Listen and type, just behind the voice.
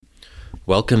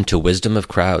Welcome to Wisdom of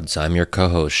Crowds. I'm your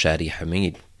co-host, Shadi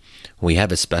Hamid. We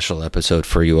have a special episode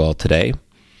for you all today.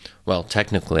 Well,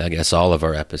 technically, I guess all of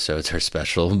our episodes are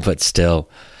special, but still,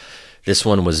 this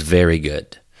one was very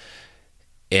good.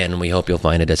 And we hope you'll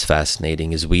find it as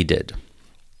fascinating as we did.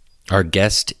 Our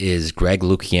guest is Greg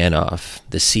Lukianoff,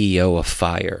 the CEO of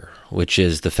FIRE, which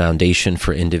is the Foundation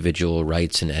for Individual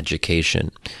Rights in Education.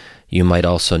 You might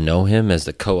also know him as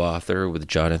the co-author with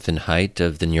Jonathan Haidt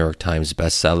of the New York Times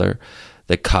bestseller,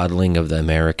 The Coddling of the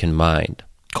American Mind,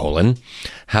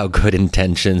 How Good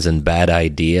Intentions and Bad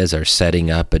Ideas Are Setting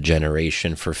Up a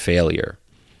Generation for Failure.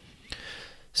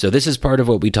 So this is part of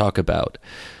what we talk about,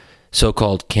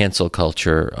 so-called cancel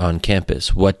culture on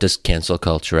campus. What does cancel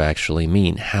culture actually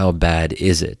mean? How bad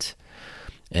is it?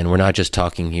 And we're not just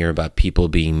talking here about people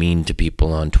being mean to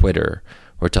people on Twitter.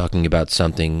 We're talking about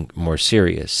something more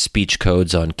serious. Speech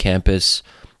codes on campus,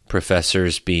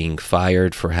 professors being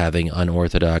fired for having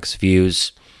unorthodox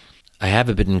views. I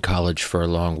haven't been in college for a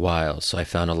long while, so I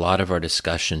found a lot of our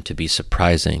discussion to be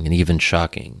surprising and even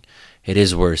shocking. It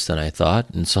is worse than I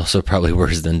thought, and it's also probably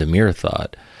worse than Demir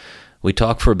thought. We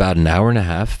talked for about an hour and a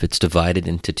half. It's divided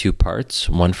into two parts,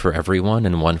 one for everyone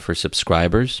and one for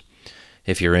subscribers.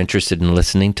 If you're interested in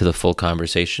listening to the full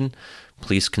conversation,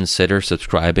 please consider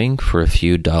subscribing for a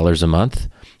few dollars a month.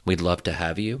 We'd love to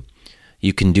have you.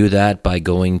 You can do that by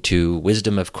going to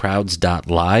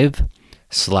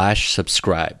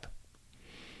wisdomofcrowds.live/subscribe.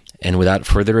 And without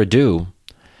further ado,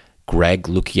 Greg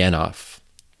Lukianoff.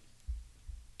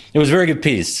 It was a very good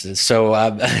piece. So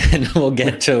and we'll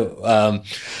get to.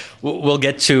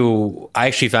 I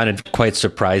actually found it quite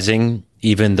surprising,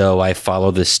 even though I follow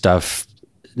this stuff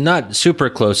not super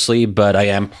closely, but I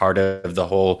am part of the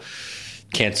whole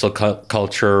cancel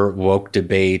culture, woke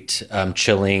debate,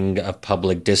 chilling of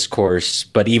public discourse.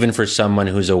 But even for someone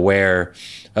who's aware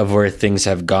of where things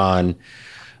have gone,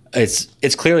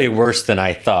 it's clearly worse than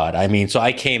I thought. I mean, so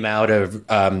I came out of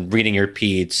reading your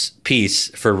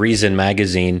piece for Reason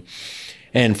magazine.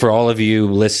 And for all of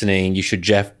you listening, you should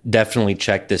definitely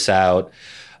check this out.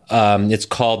 It's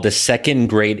called The Second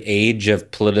Great Age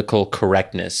of Political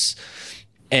Correctness.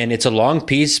 And it's a long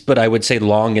piece, but I would say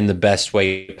long in the best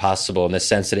way possible, in the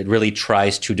sense that it really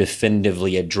tries to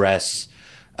definitively address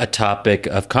a topic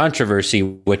of controversy,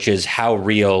 which is how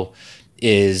real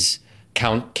is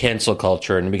cancel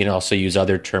culture. And we can also use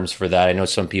other terms for that. I know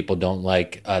some people don't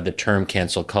like the term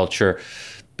cancel culture,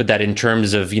 but that in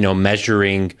terms of,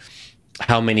 measuring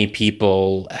how many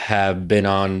people have been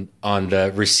on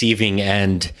the receiving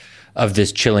end of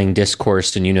this chilling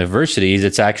discourse in universities,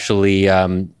 it's actually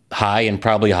high, and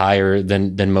probably higher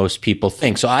than most people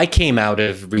think. So I came out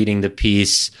of reading the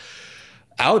piece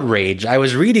outraged. I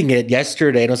was reading it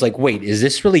yesterday and I was like, wait, is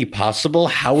this really possible?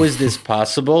 How is this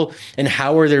possible? And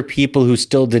how are there people who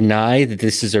still deny that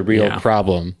this is a real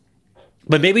problem?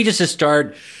 But maybe just to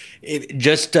start,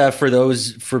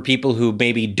 for people who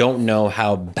maybe don't know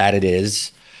how bad it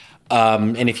is,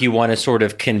 and if you want to sort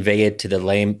of convey it to the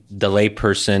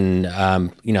layperson,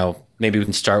 maybe we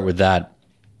can start with that.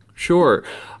 Sure.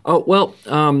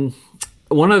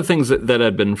 One of the things that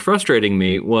had been frustrating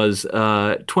me was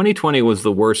 2020 was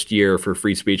the worst year for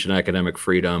free speech and academic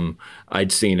freedom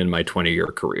I'd seen in my 20-year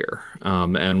career.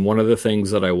 And one of the things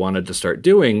that I wanted to start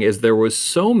doing is there was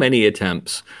so many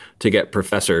attempts to get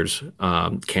professors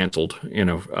canceled,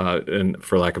 and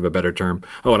for lack of a better term.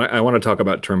 Oh, and I want to talk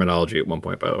about terminology at one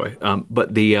point, by the way.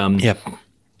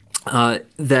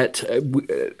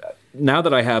 Now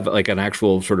that I have like an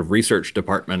actual sort of research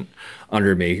department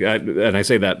under me, and I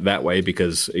say that way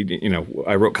because,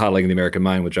 I wrote Coddling the American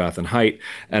Mind with Jonathan Haidt,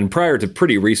 and prior to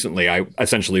pretty recently, I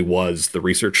essentially was the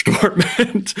research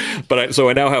department. So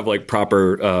I now have like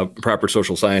proper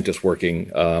social scientists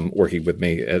working with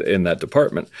me in that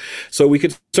department. So we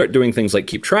could start doing things like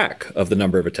keep track of the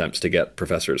number of attempts to get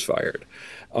professors fired.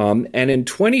 And in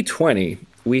 2020,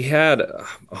 we had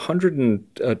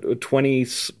 120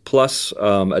 plus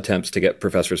attempts to get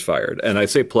professors fired. And I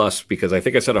say plus because I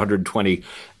think I said 120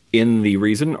 in the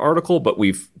Reason article, but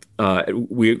we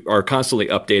are constantly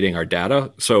updating our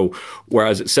data. So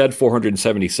whereas it said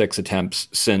 476 attempts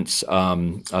since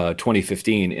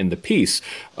 2015 in the piece,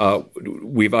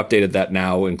 we've updated that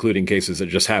now, including cases that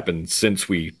just happened since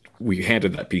we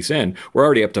handed that piece in. We're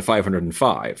already up to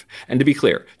 505. And to be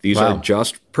clear, these are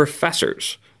just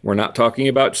professors. We're not talking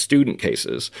about student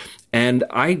cases. And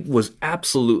I was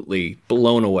absolutely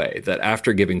blown away that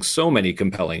after giving so many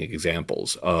compelling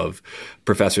examples of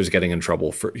professors getting in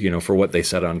trouble for, for what they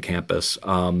said on campus,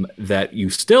 that you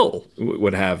still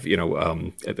would have,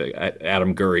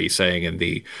 Adam Gurry saying in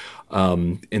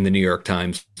the New York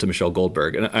Times to Michelle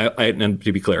Goldberg, and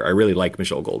to be clear, I really like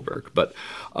Michelle Goldberg, but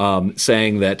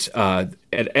saying that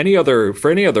for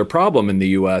any other problem in the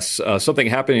U.S., something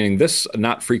happening this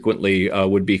not frequently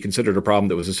would be considered a problem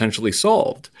that was essentially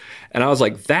solved. And I was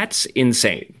like, that's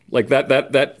insane. Like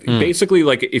basically,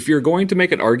 like, if you're going to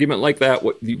make an argument like that,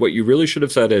 what you really should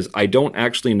have said is, I don't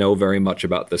actually know very much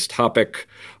about this topic,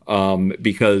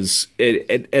 because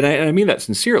and I mean that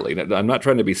sincerely. I'm not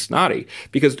trying to be snotty,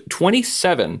 because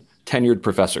 27 tenured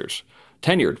professors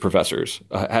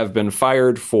have been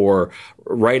fired for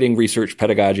writing research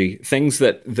pedagogy, things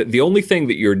that the only thing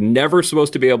that you're never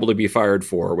supposed to be able to be fired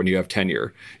for when you have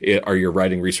tenure are your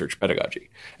writing research pedagogy.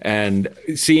 And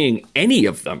seeing any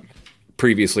of them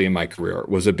previously in my career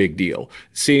was a big deal.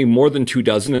 Seeing more than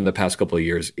 24 in the past couple of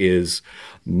years is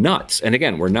nuts. And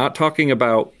again, we're not talking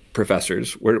about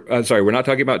professors. We're not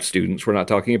talking about students. We're not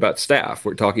talking about staff.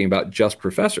 We're talking about just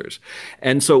professors.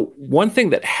 And so one thing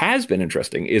that has been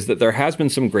interesting is that there has been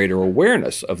some greater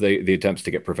awareness of the attempts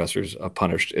to get professors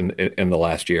punished in the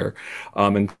last year,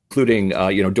 including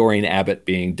Dorian Abbott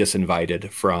being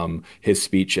disinvited from his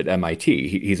speech at MIT.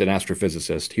 He's an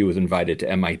astrophysicist. He was invited to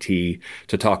MIT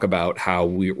to talk about how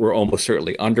we were almost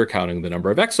certainly undercounting the number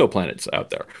of exoplanets out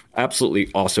there. Absolutely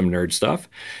awesome nerd stuff.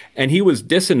 And he was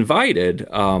disinvited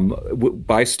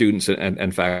by students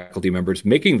and faculty members,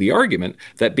 making the argument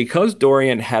that because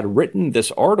Dorian had written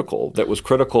this article that was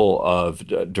critical of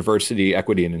diversity,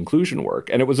 equity, and inclusion work,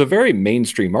 and it was a very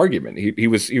mainstream argument. He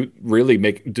was really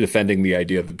defending the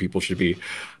idea that people should be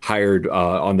hired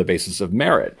on the basis of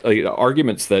merit,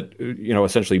 arguments that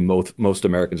essentially most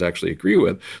Americans actually agree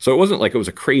with. So it wasn't like it was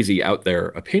a crazy out there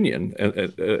opinion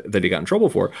that he got in trouble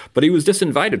for, but he was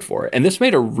disinvited for it. And this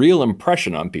made a real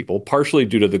impression on people, partially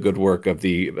due to the good work of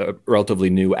the relatively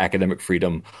new Academic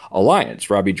Freedom Alliance,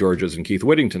 Robbie George's and Keith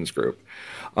Whittington's group.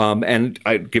 And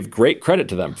I give great credit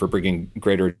to them for bringing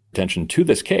greater attention to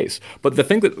this case. But the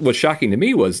thing that was shocking to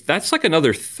me was that's like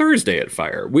another Thursday at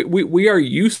Fire. We are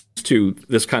used to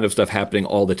this kind of stuff happening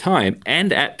all the time,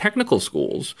 and at technical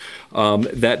schools,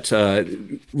 that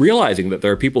realizing that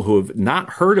there are people who have not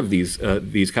heard of these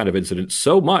kind of incidents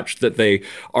so much that they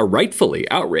are rightfully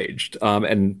outraged,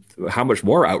 and how much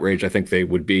more outraged I think they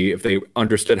would be if they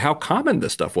understood how common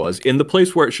this stuff was in the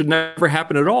place where it should never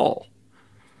happen at all.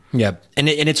 Yeah. And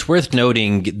it's worth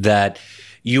noting that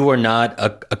you are not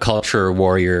a culture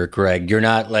warrior, Greg. You're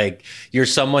not you're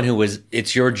someone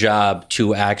it's your job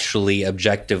to actually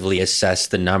objectively assess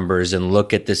the numbers and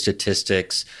look at the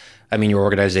statistics. I mean, your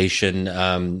organization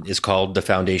is called the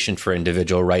Foundation for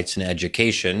Individual Rights and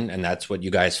Education, and that's what you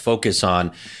guys focus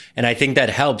on. And I think that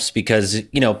helps because,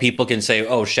 people can say,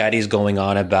 oh, Shaddy's going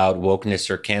on about wokeness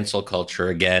or cancel culture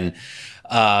again.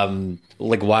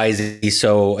 Why is he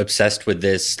so obsessed with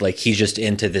this? He's just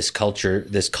into this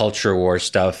culture war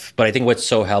stuff. But I think what's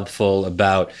so helpful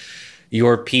about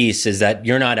your piece is that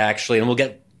you're not actually, and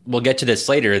we'll get to this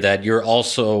later, that you're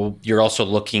also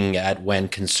looking at when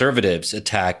conservatives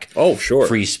attack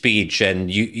free speech,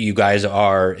 and you guys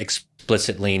are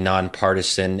explicitly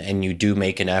nonpartisan, and you do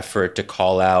make an effort to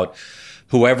call out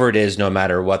whoever it is, no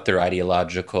matter what their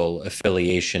ideological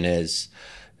affiliation is.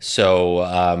 So,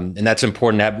 and that's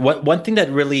important. One thing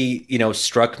that really,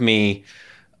 struck me,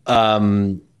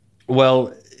 part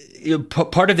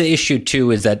of the issue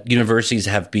too is that universities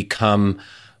have become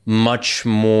much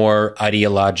more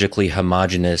ideologically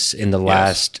homogenous in the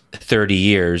last 30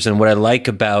 years. And what I like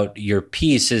about your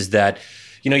piece is that,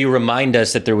 you remind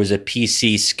us that there was a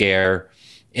PC scare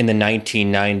in the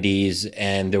 1990s,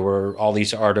 and there were all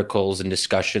these articles and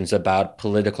discussions about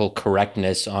political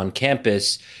correctness on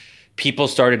campus. People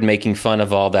started making fun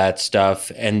of all that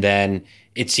stuff, and then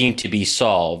it seemed to be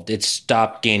solved. It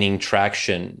stopped gaining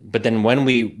traction. But then when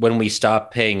we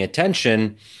stopped paying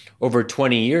attention, over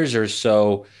 20 years or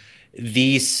so,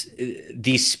 these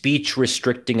speech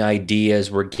restricting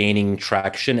ideas were gaining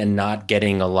traction and not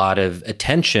getting a lot of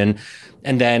attention.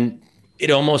 And then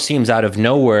it almost seems out of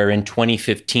nowhere in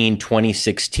 2015,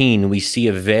 2016, we see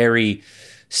a very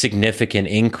significant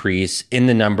increase in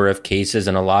the number of cases,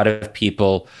 and a lot of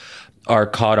people are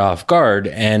caught off guard.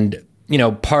 And,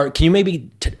 can you maybe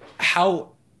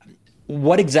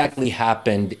what exactly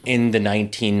happened in the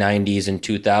 1990s and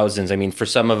 2000s? I mean, for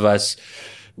some of us,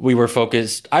 we were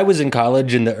focused. I was in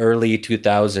college in the early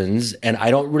 2000s, and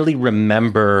I don't really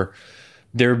remember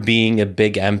there being a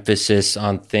big emphasis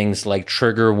on things like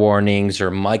trigger warnings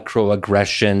or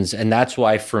microaggressions. And that's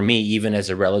why, for me, even as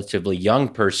a relatively young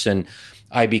person,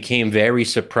 I became very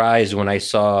surprised when I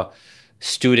saw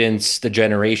students, the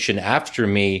generation after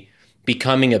me,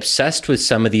 becoming obsessed with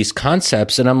some of these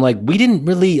concepts. And I'm like, we didn't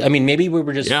really, I mean, maybe we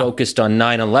were just focused on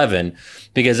 9/11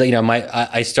 because, you know,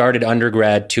 I started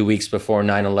undergrad 2 weeks before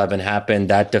 9/11 happened.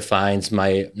 That defines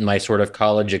my sort of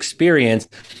college experience.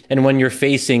 And when you're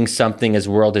facing something as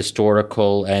world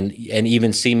historical and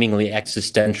even seemingly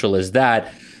existential as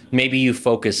that, maybe you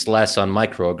focus less on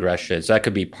microaggressions. That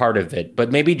could be part of it.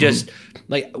 But maybe just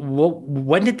like,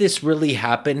 when did this really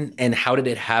happen and how did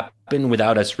it happen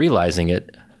without us realizing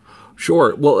it?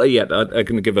 Sure. Well, I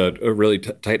can give a really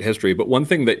tight history. But one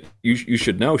thing that you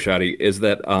should know, Shadi, is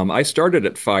that I started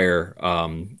at FIRE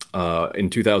in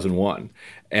 2001.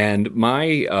 And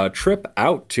my trip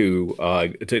out to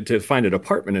find an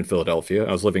apartment in Philadelphia,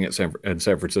 I was living in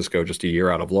San Francisco just a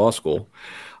year out of law school,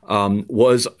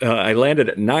 I landed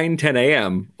at 9:10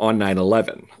 a.m. on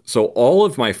 9/11. So all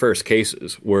of my first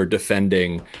cases were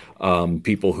defending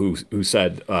people who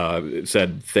said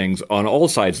things on all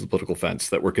sides of the political fence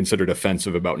that were considered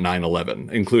offensive about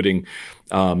 9/11, including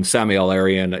Samuel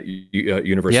Arian at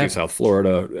University of South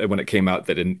Florida when it came out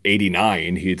that in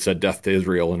 '89 he had said "death to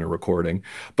Israel" in a recording,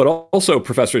 but also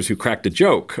professors who cracked a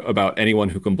joke about anyone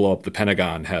who can blow up the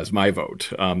Pentagon has my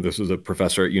vote. This was a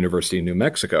professor at University of New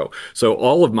Mexico. So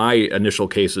all of my initial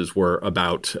cases were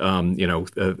about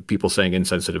people saying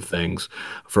insensitive things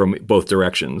from both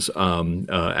directions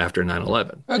after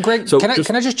 9/11. Greg, so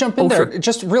can I just jump in there? Sure.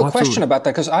 Just a real question about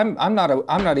that, because I'm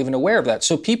not even aware of that.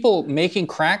 So people making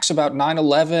cracks about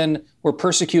 9/11 were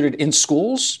persecuted in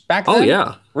schools back then? Oh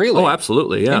yeah, really? Oh,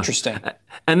 absolutely. Yeah, interesting.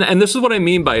 And this is what I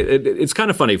mean by it. It's kind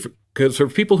of funny because for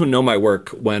people who know my work,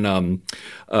 when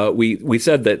we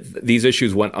said that these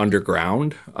issues went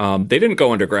underground, they didn't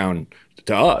go underground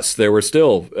to us. There were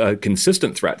still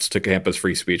consistent threats to campus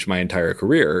free speech my entire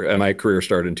career, and my career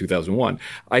started in 2001.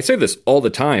 I say this all the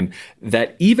time,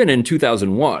 that even in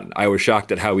 2001, I was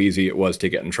shocked at how easy it was to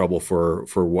get in trouble for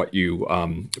what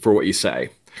you say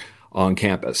on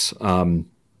campus.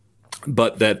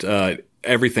 But that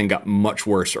everything got much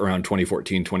worse around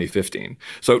 2014, 2015.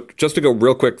 So just to go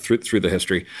real quick through the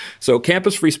history. So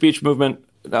campus free speech movement,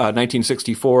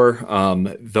 1964,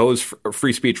 those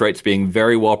free speech rights being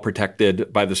very well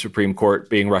protected by the Supreme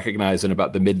Court, being recognized in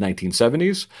about the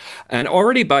mid-1970s. And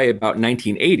already by about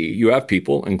 1980, you have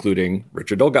people, including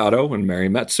Richard Delgado and Mary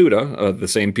Matsuda, the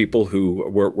same people who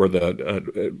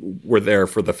were there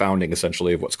for the founding,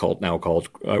 essentially, of what's called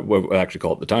what actually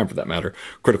called at the time, for that matter,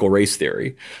 critical race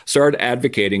theory, started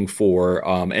advocating for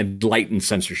enlightened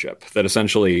censorship, that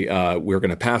essentially we're going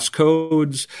to pass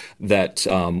codes that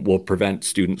will prevent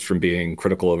students from being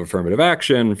critical of affirmative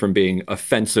action, from being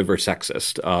offensive or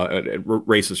sexist,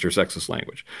 racist or sexist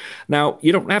language. Now,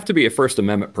 you don't have to be a First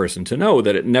Amendment person to know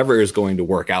that it never is going to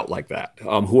work out like that.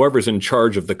 Whoever's in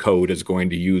charge of the code is going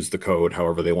to use the code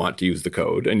however they want to use the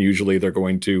code, and usually they're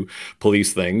going to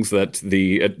police things that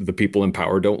the people in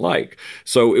power don't like.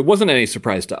 So it wasn't any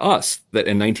surprise to us that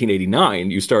in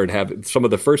 1989 you started having some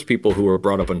of the first people who were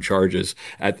brought up on charges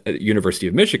at University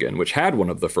of Michigan, which had one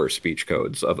of the first speech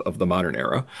codes of the modern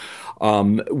era,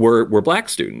 were black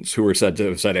students who were said to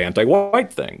have said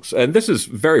anti-white things. And this is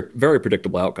very, very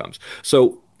predictable outcomes.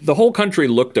 So the whole country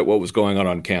looked at what was going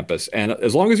on campus. And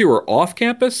as long as you were off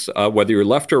campus, whether you're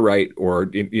left or right, or,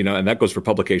 and that goes for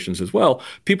publications as well,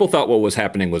 people thought what was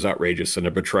happening was outrageous and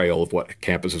a betrayal of what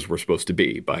campuses were supposed to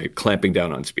be by clamping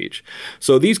down on speech.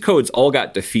 So these codes all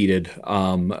got defeated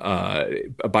by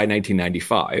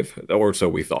 1995, or so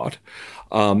we thought.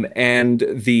 And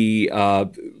the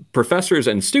professors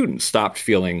and students stopped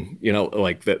feeling,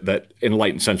 like that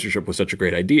enlightened censorship was such a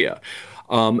great idea.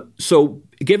 So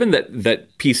given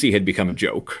that PC had become a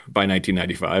joke by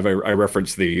 1995, I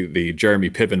referenced the Jeremy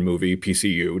Piven movie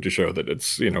PCU to show that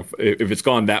it's, if it's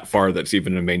gone that far that's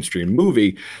even a mainstream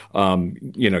movie,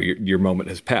 your moment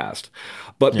has passed.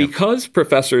 But because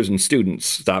professors and students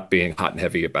stopped being hot and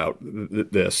heavy about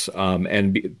this,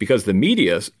 and because the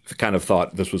media kind of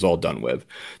thought this was all done with,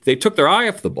 they took their eye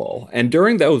off the ball. And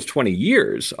during those 20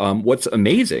 years, what's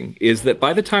amazing is that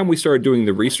by the time we started doing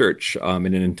the research in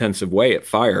an intensive way at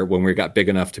FIRE, when we got big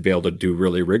enough to be able to do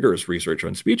really rigorous research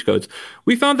on speech codes,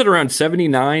 we found that around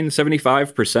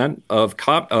 75% of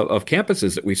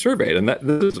campuses that we surveyed, and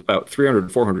this is about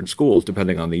 300, 400 schools,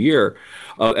 depending on the year,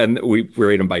 and we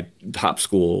rate them by top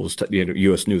schools,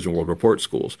 U.S. News and World Report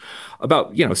schools.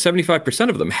 About 75%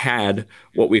 of them had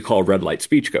what we call red light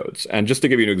speech codes. And just to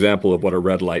give you an example of what a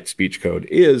red light speech code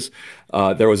is,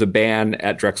 there was a ban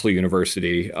at Drexel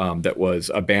University that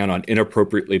was a ban on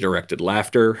inappropriately directed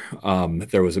laughter.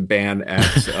 There was a ban at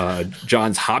at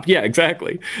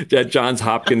Johns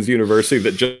Hopkins University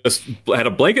that just had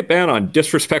a blanket ban on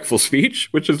disrespectful speech,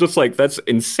 which is just like, that's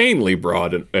insanely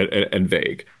broad and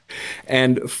vague.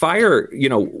 And FIRE,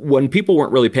 when people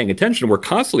weren't really paying attention, were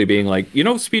constantly being like,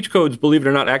 speech codes, believe it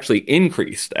or not, actually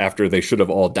increased after they should have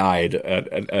all died at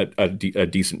a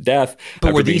decent death.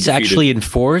 But were these actually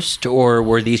enforced, or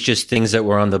were these just things that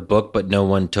were on the book, but no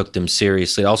one took them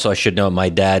seriously? Also, I should know my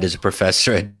dad is a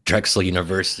professor at Drexel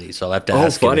University, so I'll have to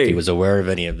ask him if he was aware of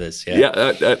any of this.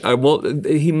 Well,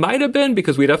 he might have been,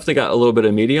 because we definitely got a little bit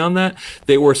of media on that.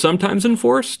 They were sometimes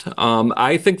enforced.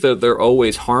 I think that they're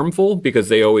always harmful because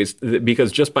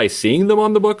just by seeing them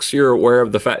on the books, you're aware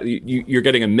of the fact you're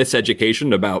getting a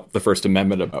miseducation about the First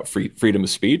Amendment, about freedom of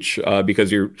speech,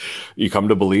 because you come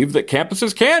to believe that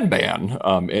campuses can ban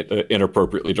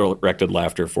inappropriately directed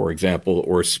laughter, for example,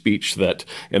 or speech that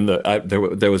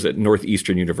there was at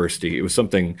Northeastern University. It was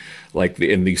something like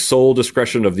in the sole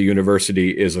discretion of the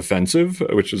university is offensive,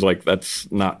 which is like,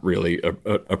 that's not really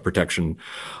a protection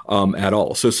at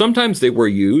all. So sometimes they were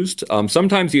used.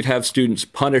 Sometimes you'd have students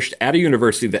punished at a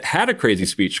university that had a crazy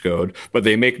speech code, but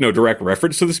they make no direct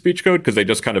reference to the speech code because they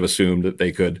just kind of assumed that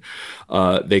they could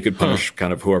punish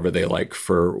kind of whoever they like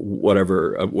for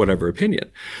whatever opinion.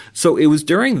 So it was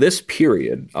during this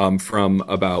period from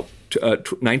about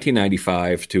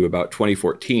 1995 to about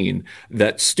 2014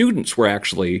 that students were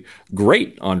actually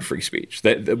great on free speech.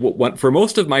 For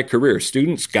most of my career,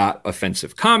 students got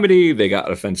offensive comedy, they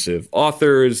got offensive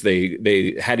authors,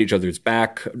 they had each other's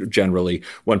back generally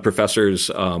when professors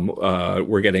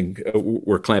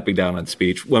were clamping down on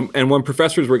speech. When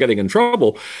professors were getting in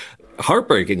trouble,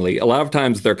 heartbreakingly, a lot of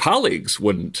times their colleagues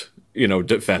wouldn't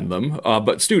defend them,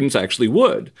 but students actually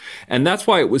would. And that's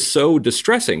why it was so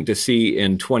distressing to see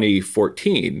in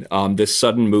 2014 this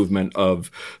sudden movement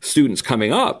of students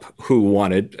coming up who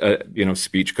wanted,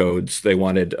 speech codes. They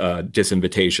wanted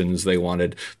disinvitations. They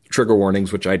wanted trigger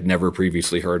warnings, which I'd never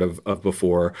previously heard of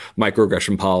before,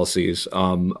 microaggression policies.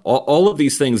 All of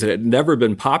these things that had never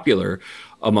been popular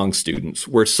among students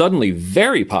were suddenly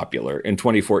very popular in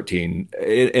 2014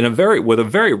 with a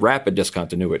very rapid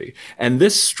discontinuity. And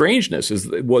this strangeness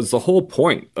was the whole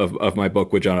point of my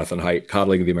book with Jonathan Haidt,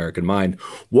 Coddling the American Mind.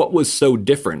 What was so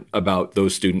different about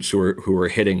those students who were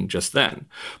hitting just then?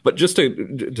 But just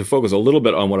to focus a little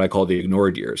bit on what I call the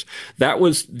ignored years, that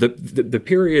was the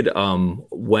period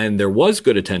when there was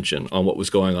good attention on what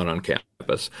was going on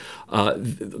campus.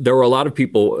 There were a lot of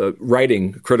people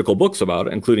writing critical books about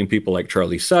it, including people like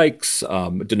Charlie Sykes,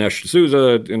 Dinesh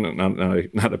D'Souza,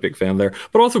 not a big fan there,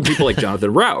 but also people like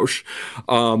Jonathan Rauch,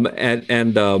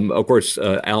 and of course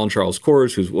Alan Charles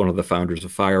Kors, who's one of the founders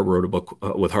of FIRE, wrote a book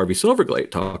with Harvey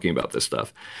Silverglate talking about this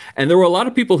stuff. And there were a lot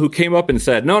of people who came up and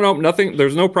said, no, nothing.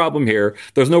 There's no problem here.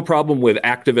 There's no problem with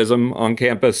activism on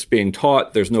campus being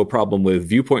taught. There's no problem with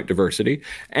viewpoint diversity.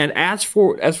 And as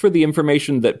for the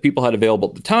information that people had available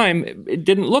at the time, it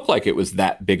didn't look like it was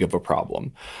that big of a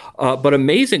problem. But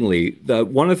amazingly,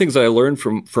 one of the things that I learned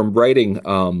from writing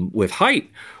with Haidt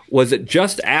was that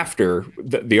just after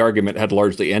the argument had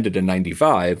largely ended in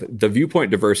 95, the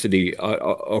viewpoint diversity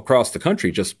across the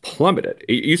country just plummeted.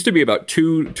 It used to be about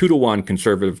 2 to 1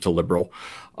 conservative to liberal.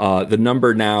 The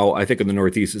number now, I think in the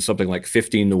Northeast, is something like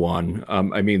 15 to 1.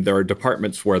 I mean, there are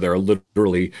departments where there are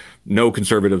literally no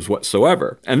conservatives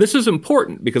whatsoever. And this is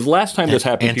important because last time this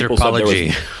happened, people said there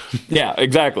was... Yeah,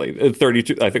 exactly.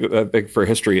 32. I think for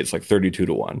history, it's like 32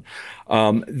 to 1.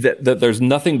 That there's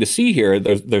nothing to see here.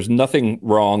 There's nothing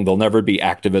wrong. There'll never be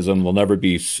activism. There'll never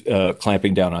be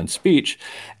clamping down on speech.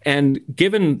 And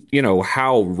given,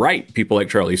 how right people like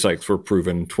Charlie Sykes were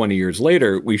proven 20 years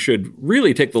later, we should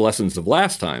really take the lessons of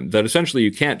last time, that essentially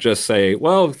you can't just say,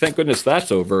 well, thank goodness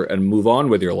that's over and move on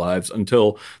with your lives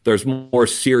until there's more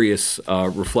serious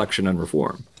reflection and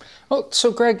reform. Well,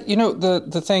 so Greg,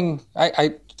 the thing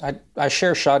I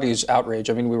share Shadi's outrage.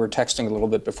 I mean, we were texting a little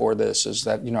bit before this, is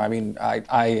that,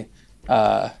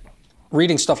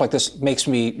 reading stuff like this makes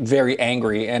me very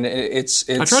angry, and it's.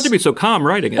 I tried to be so calm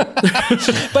writing it,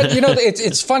 but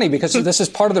it's funny because this is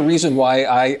part of the reason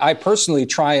why I personally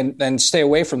try and stay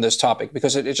away from this topic,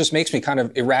 because it just makes me kind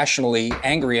of irrationally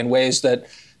angry in ways that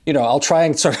I'll try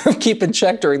and sort of keep in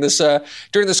check during this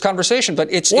conversation.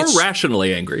 But it's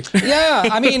rationally angry. Yeah,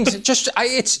 I mean,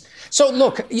 it's so.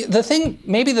 Look, the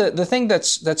thing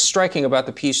that's striking about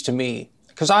the piece to me,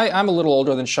 because I'm a little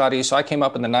older than Shadi, so I came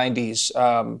up in the '90s,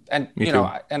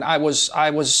 and I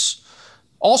was.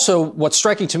 Also, what's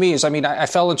striking to me is, I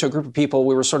fell into a group of people.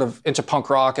 We were sort of into punk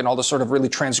rock and all the sort of really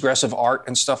transgressive art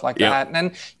and stuff like that.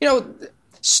 And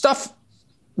stuff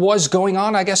was going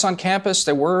on, I guess, on campus.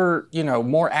 There were,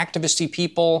 more activist-y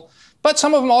people, but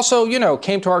some of them also,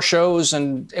 came to our shows,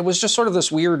 and it was just sort of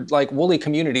this weird, like, woolly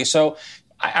community. So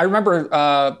I remember,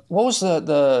 what was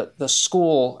the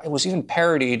school? It was even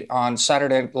parodied on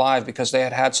Saturday Night Live because they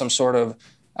had some sort of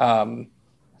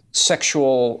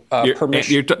sexual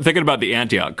permission. You're thinking about the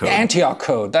Antioch Code. Antioch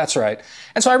Code, that's right.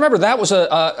 And so I remember that was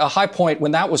a high point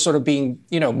when that was sort of being,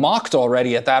 mocked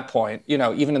already at that point,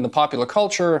 even in the popular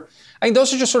culture. I mean,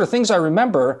 those are just sort of things I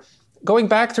remember. Going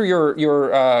back through your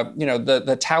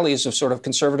the tallies of sort of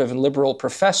conservative and liberal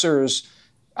professors,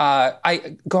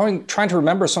 trying to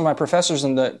remember some of my professors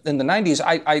in the 90s,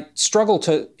 I struggle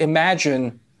to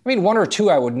imagine. I mean, one or two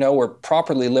I would know were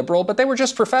properly liberal, but they were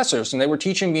just professors, and they were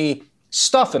teaching me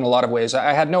stuff in a lot of ways.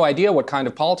 I had no idea what kind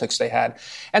of politics they had.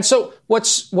 And so what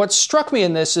struck me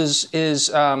in this is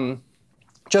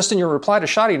just in your reply to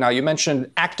Shadi now, you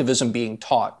mentioned activism being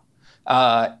taught,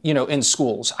 in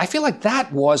schools. I feel like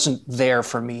that wasn't there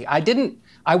for me.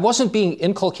 I wasn't being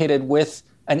inculcated with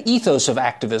an ethos of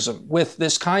activism, with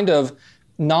this kind of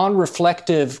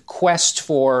non-reflective quest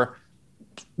for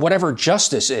whatever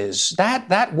justice is.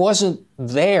 That wasn't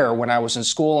there when I was in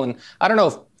school. And I don't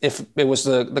know if it was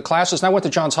the classes, and I went to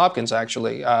Johns Hopkins,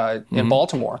 actually, in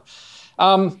Baltimore.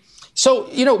 So,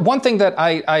 one thing that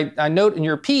I note in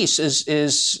your piece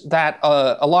is that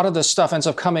a lot of this stuff ends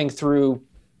up coming through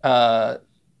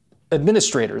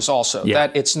administrators also. Yeah.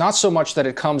 That it's not so much that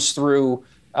it comes through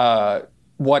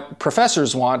what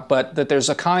professors want, but that there's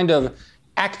a kind of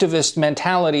activist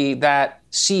mentality that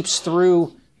seeps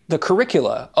through the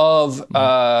curricula of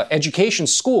education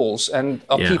schools and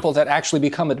of people that actually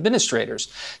become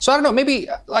administrators. So I don't know, maybe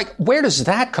where does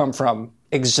that come from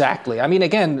exactly? I mean,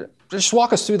 again, just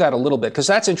walk us through that a little bit, because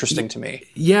that's interesting to me.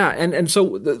 Yeah, and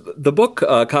so the book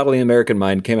Coddling the American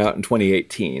Mind came out in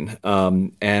 2018,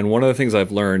 and one of the things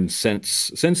I've learned since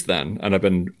then, and I've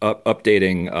been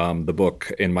updating the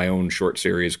book in my own short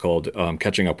series called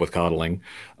Catching Up with Coddling,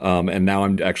 and now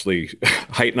I'm actually,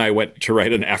 Haidt and I went to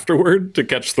write an afterword to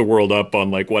catch the world up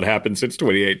on what happened since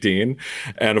 2018,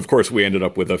 and of course we ended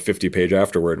up with a 50-page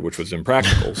afterword, which was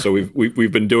impractical. So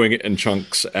we've been doing it in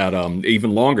chunks at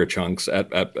even longer chunks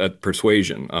at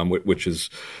Persuasion, which has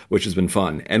been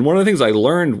fun. And one of the things I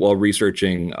learned while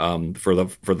researching for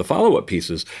the follow-up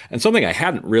pieces, and something I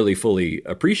hadn't really fully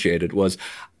appreciated, was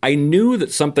I knew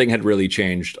that something had really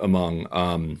changed among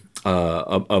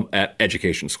at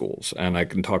education schools, and I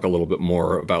can talk a little bit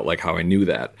more about how I knew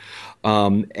that,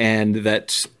 and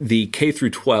that the K through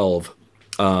 12.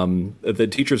 The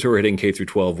teachers who were hitting K through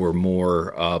 12 were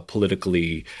more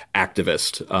politically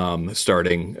activist,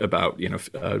 starting about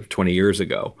 20 years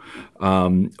ago.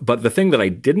 But the thing that I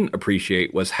didn't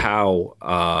appreciate was how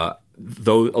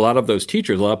though a lot of those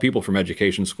teachers, a lot of people from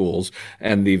education schools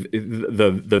and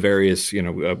the various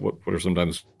what are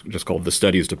sometimes just called the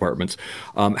studies departments,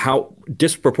 how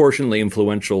disproportionately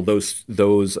influential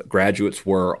those graduates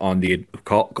were on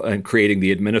creating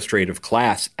the administrative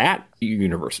class at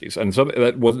universities. And so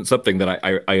that wasn't something that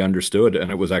I understood,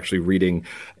 and I was actually reading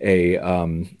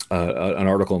an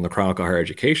article in the Chronicle of Higher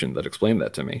Education that explained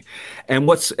that to me. And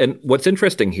what's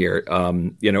interesting here,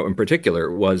 in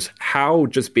particular, was how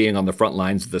just being on the front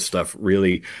lines of this stuff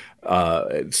really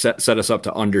set us up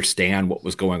to understand what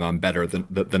was going on better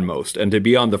than most, and to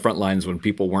be on the front lines when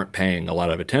people weren't paying a lot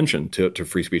of attention to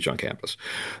free speech on campus.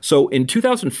 So in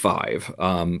 2005,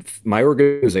 my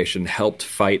organization helped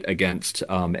fight against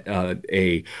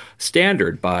a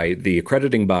standard by the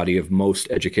accrediting body of most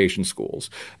education schools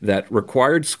that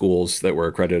required schools that were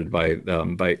accredited by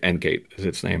NCATE, is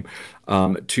its name,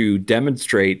 to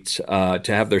demonstrate, to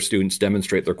have their students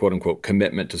demonstrate their quote unquote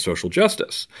commitment to social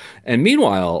justice. And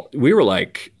meanwhile, we were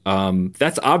like,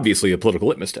 that's obviously a political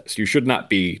litmus test. You should not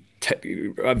be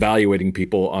evaluating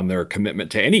people on their commitment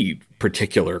to any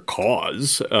particular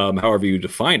cause, however you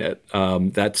define it.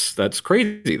 That's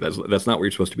crazy. That's not what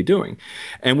you're supposed to be doing.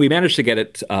 And we managed to get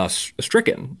it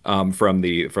stricken from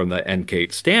the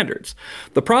NCATE standards.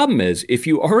 The problem is, if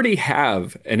you already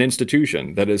have an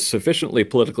institution that is sufficiently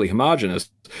politically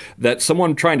homogenous that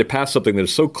someone trying to pass something that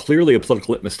is so clearly a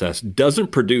political litmus test doesn't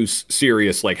produce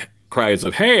serious cries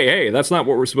of hey, that's not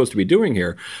what we're supposed to be doing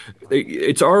here,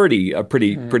 it's already a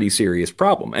pretty serious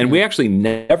problem. And we actually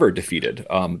never defeated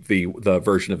the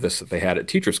version of this that they had at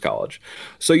Teachers College.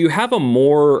 So you have a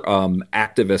more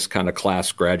activist kind of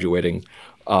class graduating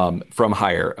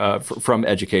from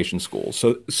education schools.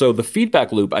 So the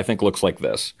feedback loop, I think, looks like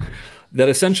this. That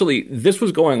essentially this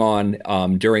was going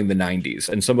on during the 90s,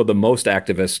 and some of the most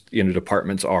activist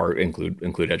departments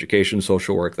include education,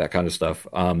 social work, that kind of stuff,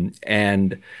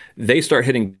 and they start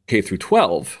hitting K through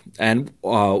 12. And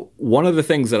one of the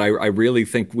things that I really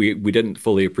think we didn't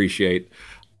fully appreciate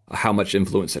how much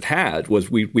influence it had was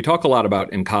we talk a lot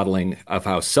about in coddling of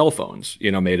how cell phones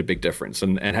made a big difference,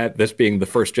 and had this being the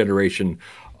first generation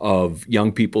of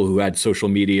young people who had social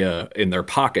media in their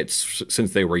pockets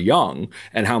since they were young,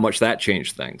 and how much that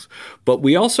changed things. But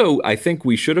we also, I think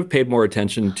we should have paid more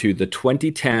attention to the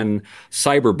 2010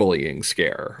 cyberbullying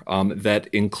scare that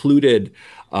included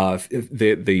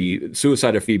the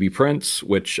suicide of Phoebe Prince,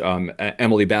 which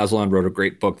Emily Bazelon wrote a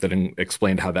great book that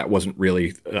explained how that wasn't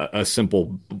really a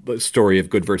simple story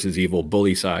of good versus evil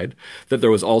bully side. That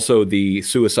there was also the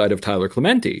suicide of Tyler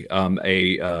Clementi,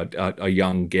 a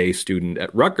young gay student at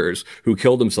Rutgers who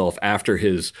killed himself after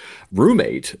his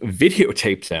roommate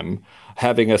videotaped him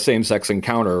having a same-sex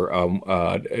encounter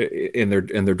in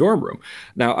their dorm room.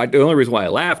 Now, the only reason why I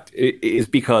laughed is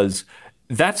because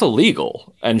that's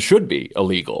illegal and should be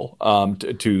illegal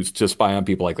to spy on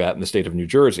people like that in the state of New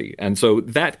Jersey. And so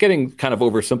that getting kind of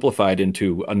oversimplified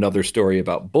into another story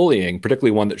about bullying,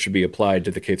 particularly one that should be applied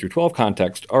to the K through 12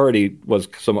 context, already was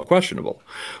somewhat questionable.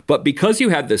 But because you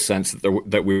had this sense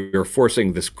that we were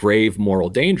forcing this grave moral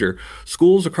danger,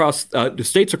 schools across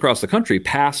states across the country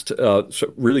passed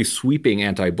really sweeping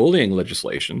anti-bullying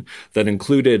legislation that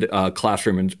included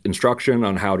classroom instruction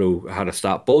on how to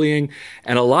stop bullying,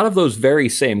 and a lot of those very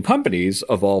same companies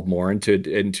evolved more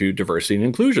into diversity and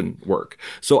inclusion work.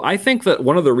 So I think that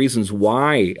one of the reasons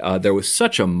why there was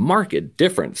such a marked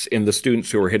difference in the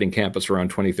students who were hitting campus around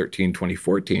 2013,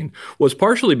 2014 was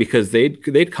partially because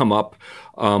they'd come up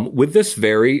with this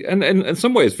very, and in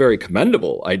some ways, very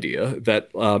commendable idea that,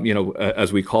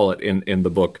 as we call it in the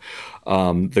book,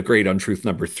 the great untruth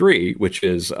number 3, which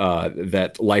is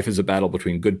that life is a battle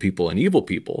between good people and evil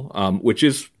people, which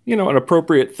is, an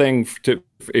appropriate thing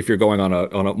if you're going on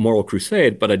a moral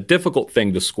crusade, but a difficult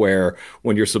thing to square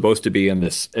when you're supposed to be in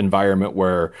this environment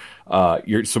where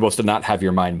you're supposed to not have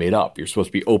your mind made up. You're supposed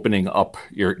to be opening up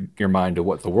your mind to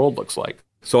what the world looks like.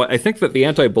 So I think that the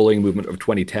anti-bullying movement of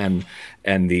 2010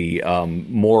 and the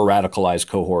more radicalized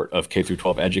cohort of K through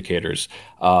 12 educators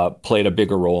played a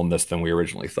bigger role in this than we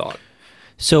originally thought.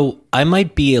 So I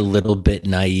might be a little bit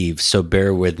naive, so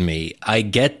bear with me. I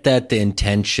get that the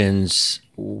intentions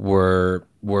were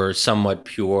somewhat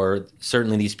pure.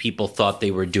 Certainly these people thought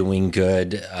they were doing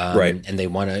good, right, and they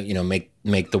want to,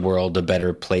 make the world a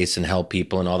better place and help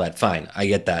people and all that. Fine, I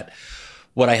get that.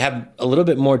 What I have a little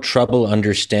bit more trouble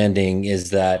understanding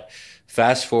is that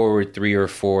fast forward 3 or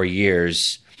 4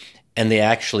 years, and they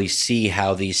actually see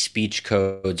how these speech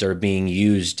codes are being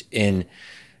used in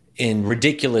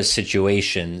ridiculous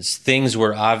situations. Things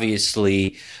where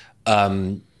obviously,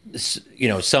 someone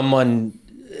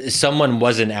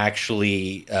wasn't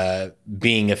actually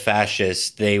being a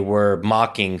fascist; they were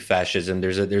mocking fascism.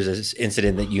 There's this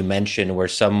incident that you mentioned where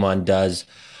someone does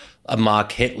a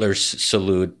mock Hitler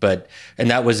salute, and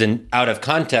that was out of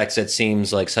context. It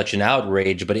seems like such an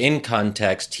outrage, but in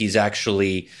context, he's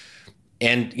actually,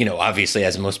 and obviously,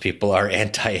 as most people are,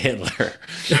 anti-Hitler.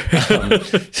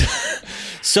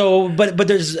 So, but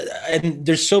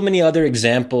there's so many other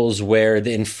examples where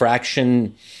the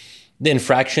infraction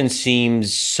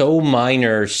seems so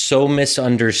minor, so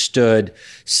misunderstood.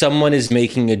 Someone is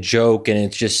making a joke, and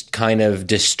it's just kind of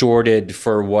distorted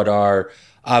for what are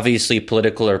obviously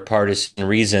political or partisan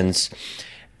reasons.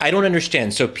 I don't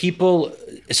understand. So people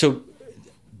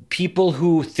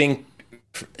who think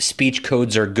speech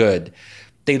codes are good,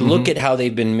 they look at how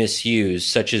they've been misused,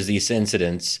 such as these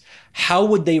incidents. How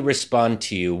would they respond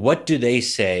to you? What do they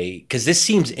say? Because this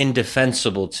seems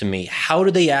indefensible to me. How do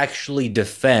they actually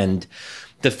defend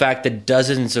the fact that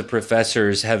dozens of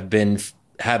professors have been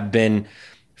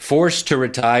forced to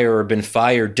retire or been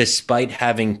fired despite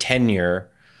having tenure,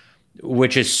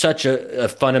 which is such a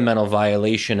fundamental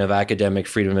violation of academic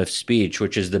freedom of speech,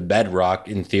 which is the bedrock,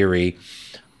 in theory,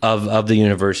 of the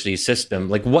university system?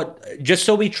 Like, what? Just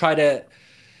so we try to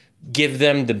give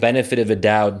them the benefit of a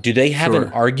doubt, do they have an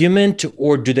argument,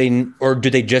 or do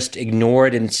they just ignore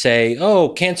it and say, "Oh,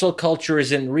 cancel culture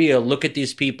isn't real. Look at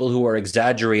these people who are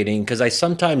exaggerating"? Because I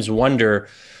sometimes wonder,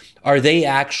 are they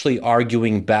actually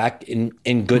arguing back in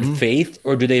good faith,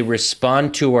 or do they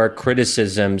respond to our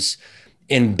criticisms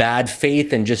in bad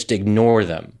faith and just ignore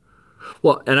them.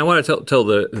 Well, and I want to tell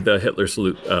the Hitler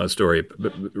salute story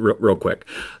real quick.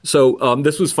 So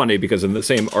this was funny because in the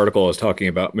same article I was talking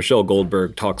about, Michelle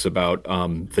Goldberg talks about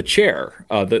The Chair,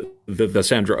 the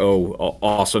Sandra Oh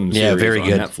awesome series very on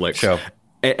good Netflix show.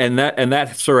 And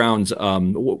that surrounds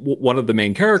one of the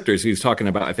main characters. He's talking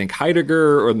about, I think,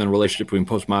 Heidegger, or the relationship between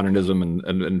postmodernism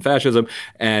and fascism.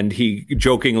 And he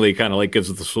jokingly kind of like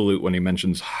gives the salute when he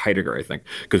mentions Heidegger, I think,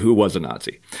 because who was a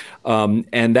Nazi?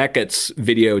 And that gets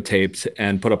videotaped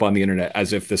and put up on the internet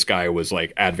as if this guy was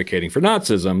like advocating for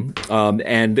Nazism.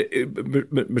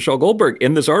 Michelle Goldberg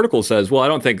in this article says, well, I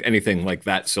don't think anything like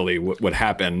that silly would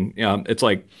happen. It's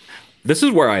like, this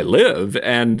is where I live.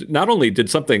 And not only did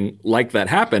something like that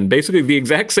happen, basically the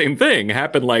exact same thing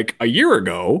happened like a year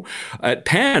ago at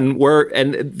Penn,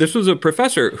 and this was a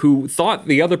professor who thought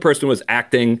the other person was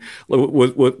acting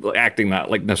not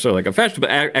like necessarily like a fascist,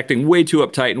 but acting way too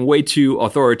uptight and way too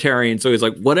authoritarian. So he's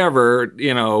like, whatever,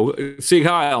 Sieg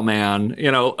Heil, man,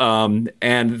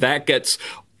 and that gets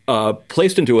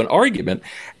placed into an argument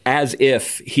as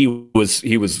if he was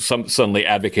suddenly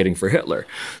advocating for Hitler.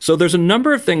 So there's a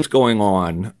number of things going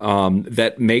on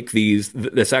that make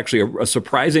this actually a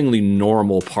surprisingly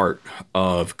normal part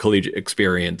of collegiate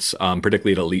experience,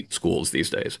 particularly at elite schools these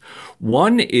days.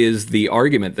 One is the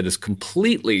argument that is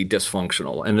completely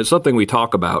dysfunctional, and it's something we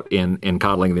talk about in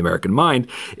Coddling the American Mind,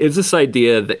 is this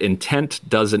idea that intent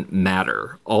doesn't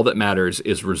matter. All that matters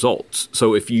is results.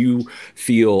 So if you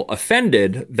feel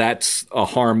offended, that's a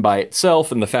harm by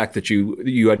itself, and the fact that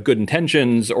you had good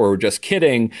intentions or just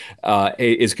kidding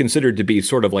is considered to be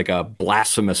sort of like a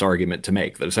blasphemous argument to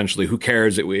make, that essentially who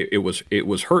cares, it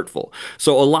was hurtful.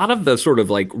 So a lot of the sort of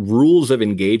like rules of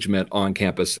engagement on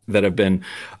campus that have been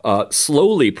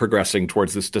slowly progressing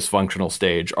towards this dysfunctional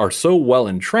stage are so well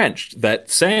entrenched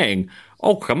that saying,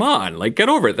 oh, come on, like, get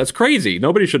over it, that's crazy,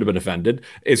 nobody should have been offended,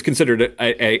 is considered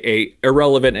a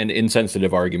irrelevant and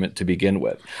insensitive argument to begin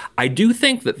with. I do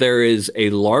think that there is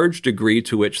a large degree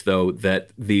to which, though,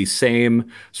 that the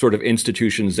same sort of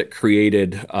institutions that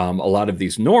created a lot of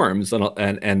these norms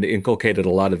and inculcated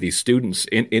a lot of these students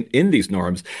in these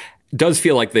norms does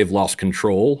feel like they've lost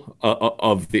control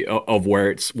of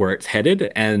where it's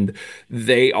headed, and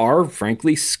they are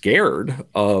frankly scared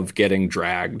of getting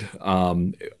dragged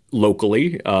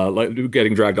locally,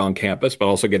 getting dragged on campus, but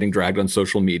also getting dragged on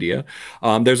social media.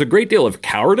 There's a great deal of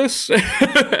cowardice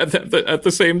at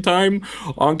the same time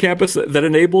on campus that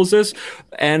enables this.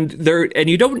 And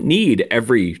you don't need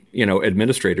every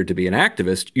administrator to be an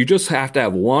activist. You just have to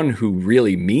have one who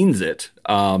really means it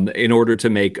in order to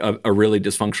make a really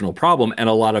dysfunctional problem, and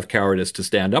a lot of cowardice to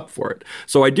stand up for it.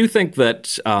 So I do think that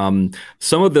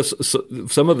some of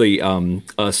the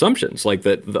assumptions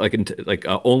like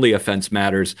only offense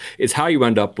matters is how you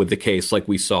end up with the case like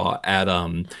we saw at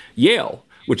Yale,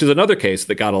 which is another case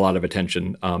that got a lot of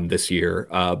attention this year.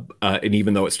 And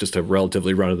even though it's just a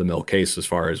relatively run-of-the-mill case as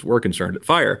far as we're concerned at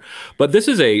Fire. But this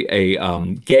is a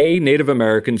gay Native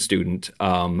American student.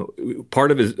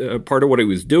 Part of what he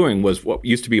was doing was what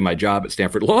used to be my job at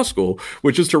Stanford Law School,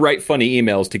 which is to write funny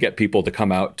emails to get people to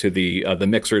come out to the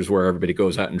mixers where everybody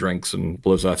goes out and drinks and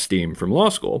blows off steam from law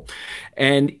school.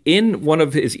 And in one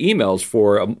of his emails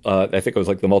for, I think it was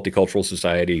like the Multicultural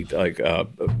Society, like a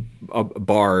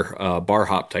bar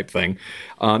hop type thing,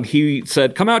 he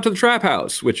said, "Come out to the trap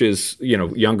house," which is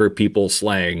younger people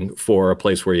slang for a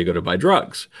place where you go to buy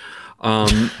drugs.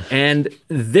 And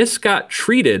this got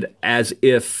treated as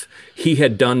if he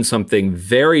had done something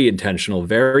very intentional,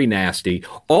 very nasty,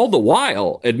 all the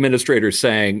while administrators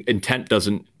saying intent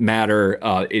doesn't matter,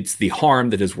 it's the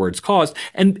harm that his words caused.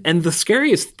 And the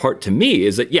scariest part to me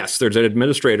is that, yes, there's an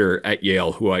administrator at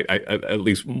Yale who I at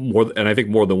least more, and I think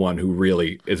more than one, who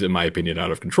really is, in my opinion, out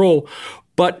of control.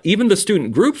 But even the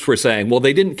student groups were saying, well,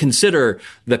 they didn't consider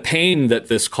the pain that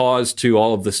this caused to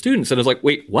all of the students. And it's like,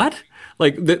 wait, what?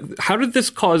 Like, how did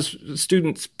this cause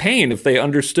students pain if they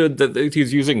understood that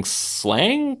he's using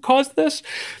slang caused this?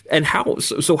 And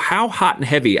how hot and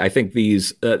heavy I think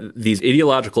these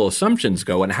ideological assumptions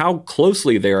go, and how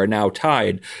closely they are now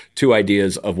tied to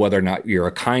ideas of whether or not you're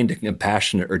a kind and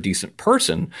compassionate or decent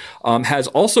person, has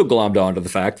also glommed onto the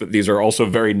fact that these are also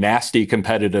very nasty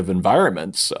competitive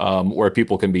environments where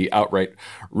people can be outright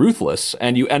ruthless.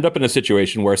 And you end up in a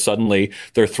situation where suddenly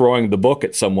they're throwing the book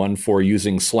at someone for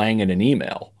using slang in an email.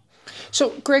 So,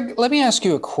 Greg, let me ask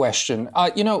you a question.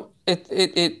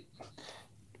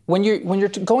 When you're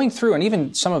going through, and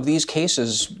even some of these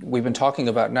cases we've been talking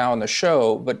about now on the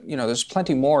show, but there's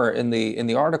plenty more in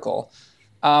the article.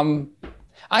 I,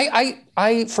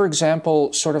 for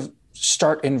example, sort of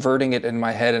start inverting it in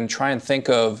my head and try and think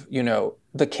of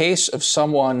the case of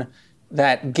someone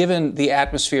that given the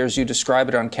atmosphere as you describe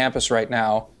it on campus right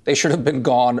now, they should have been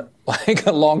gone like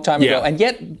a long time ago. And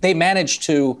yet they managed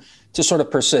to sort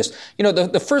of persist. You know,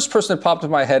 the first person that popped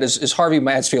in my head is Harvey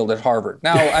Mansfield at Harvard.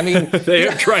 Now, I mean, they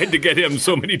have tried to get him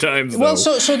so many times. Well,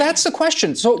 so that's the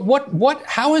question. So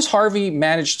how has Harvey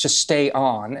managed to stay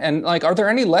on? And like, are there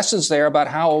any lessons there about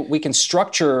how we can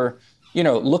structure, you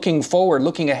know, looking forward,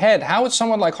 looking ahead? How is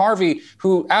someone like Harvey,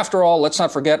 who, after all, let's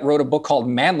not forget, wrote a book called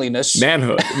Manliness.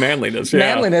 Manliness, yeah.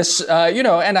 Manliness, you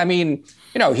know, and I mean,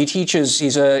 you know, he teaches,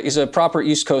 he's a proper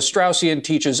East Coast Straussian,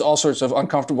 teaches all sorts of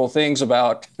uncomfortable things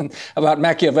about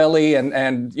Machiavelli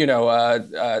and you know,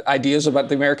 ideas about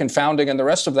the American founding and the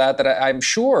rest of that I'm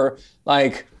sure,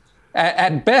 like,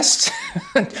 at best,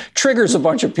 triggers a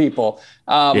bunch of people.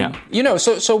 You know,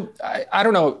 so I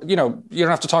don't know, you know, you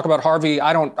don't have to talk about Harvey.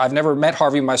 I've never met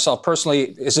Harvey myself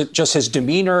personally. Is it just his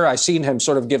demeanor? I've seen him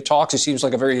sort of give talks. He seems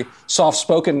like a very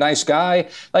soft-spoken, nice guy.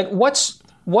 Like, what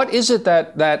is it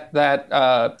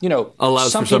that you know,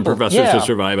 allows for some professors to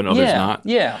survive and others not?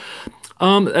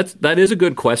 That is a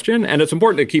good question, and it's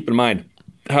important to keep in mind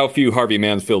how few Harvey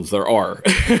Mansfields there are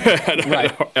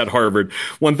at Harvard.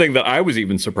 One thing that I was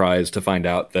even surprised to find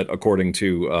out that, according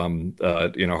to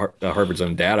Harvard's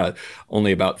own data,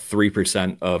 only about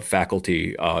 3% of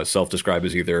faculty self-describe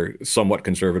as either somewhat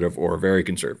conservative or very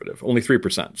conservative. Only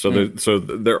 3%. So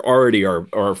there already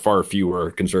are far fewer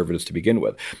conservatives to begin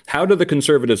with. How do the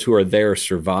conservatives who are there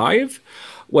survive?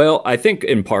 Well, I think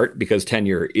in part because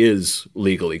tenure is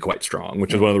legally quite strong,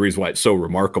 which is one of the reasons why it's so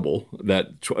remarkable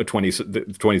that 27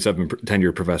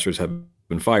 tenured professors have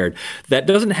been fired. That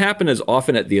doesn't happen as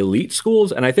often at the elite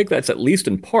schools, and I think that's at least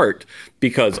in part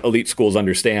because elite schools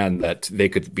understand that they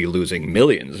could be losing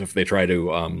millions if they try to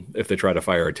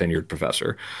fire a tenured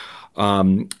professor.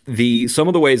 Some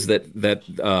of the ways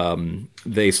that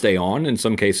they stay on, in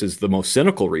some cases, the most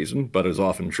cynical reason, but is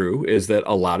often true, is that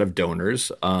a lot of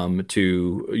donors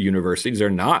to universities are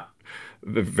not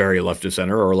very left of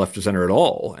center or left of center at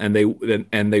all, and they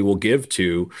will give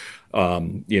to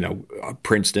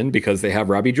Princeton because they have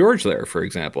Robbie George there, for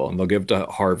example, and they'll give to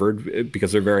Harvard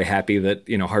because they're very happy that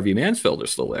Harvey Mansfield is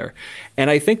still there. And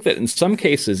I think that in some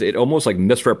cases it almost like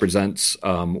misrepresents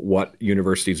what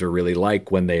universities are really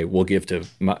like when they will give to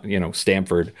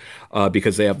Stanford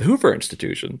because they have the Hoover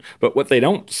Institution. But what they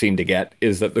don't seem to get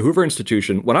is that the Hoover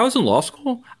Institution, when I was in law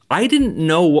school, I didn't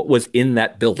know what was in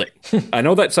that building. I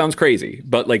know that sounds crazy,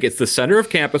 but like it's the center of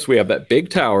campus. We have that big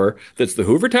tower that's the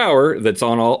Hoover Tower that's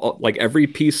on all like every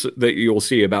piece that you'll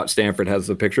see about Stanford has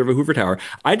a picture of a Hoover Tower.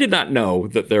 I did not know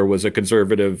that there was a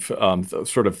conservative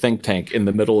sort of think tank in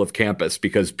the middle of campus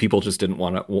because people just didn't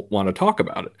want to talk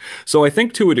about it. So I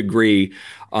think to a degree,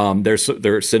 there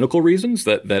are cynical reasons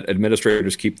that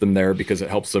administrators keep them there because it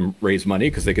helps them raise money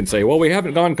because they can say, well, we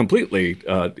haven't gone completely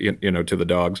to the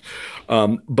dogs.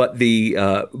 But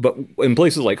in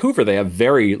places like Hoover, they have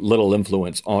very little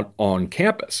influence on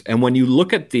campus. And when you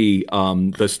look at the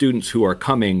students who are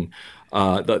coming,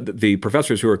 the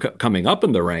professors who are coming up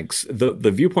in the ranks,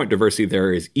 the viewpoint diversity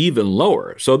there is even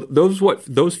lower. So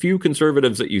those few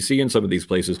conservatives that you see in some of these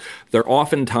places, they're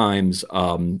oftentimes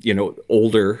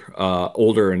older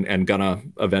and gonna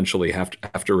eventually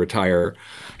have to retire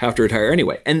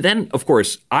anyway. And then, of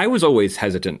course, I was always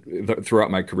hesitant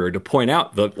throughout my career to point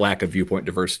out the lack of viewpoint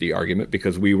diversity argument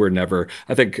because we were never.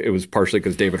 I think it was partially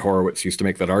because David Horowitz used to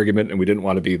make that argument, and we didn't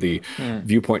want to be the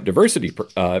viewpoint diversity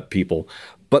people.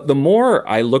 But the more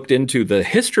I looked into the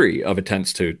history of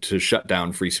attempts to shut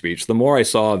down free speech, the more I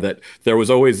saw that there was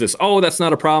always this, that's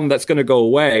not a problem, that's going to go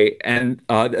away, and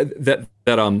that's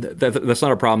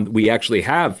not a problem. We actually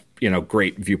have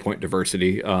great viewpoint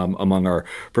diversity among our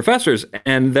professors.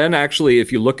 And then actually,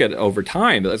 if you look at it over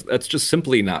time, that's just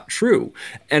simply not true.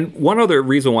 And one other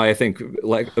reason why I think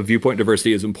like viewpoint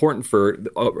diversity is important for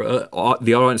the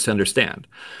audience to understand,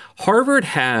 Harvard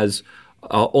has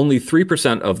only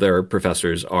 3% of their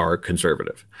professors are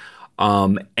conservative.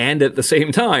 And at the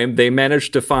same time, they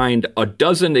managed to find a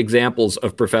dozen examples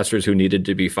of professors who needed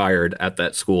to be fired at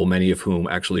that school, many of whom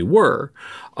actually were.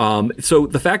 So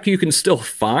the fact you can still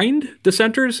find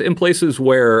dissenters in places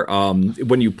where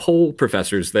when you poll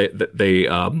professors, they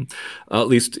at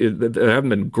least there haven't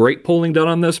been great polling done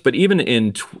on this, but even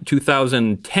in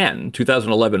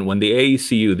 2011, when the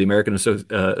AACU, the American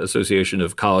Association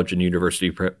of College and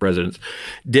University Presidents,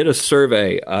 did a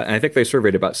survey, and I think they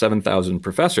surveyed about 7,000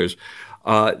 professors,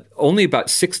 only about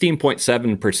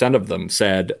 16.7% of them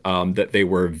said that they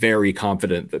were very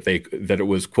confident that it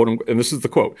was, quote unquote, and this is the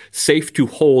quote, safe to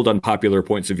hold unpopular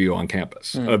points of view on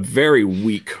campus. A very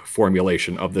weak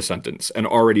formulation of the sentence. And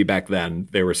already back then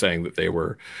they were saying that they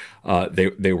were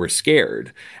they were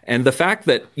scared. And the fact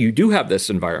that you do have this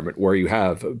environment where you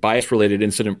have bias-related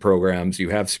incident programs, you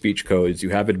have speech codes, you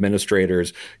have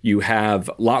administrators, you have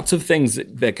lots of things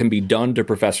that can be done to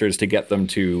professors to get them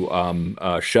to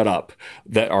shut up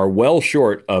that are well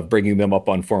short of bringing them up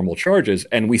on formal charges.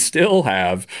 And we still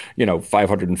have,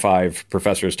 505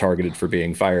 professors targeted for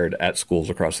being fired at schools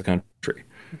across the country.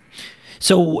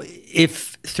 So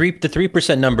if the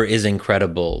 3% number is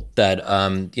incredible, that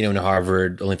in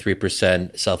Harvard only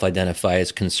 3% self-identify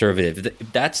as conservative.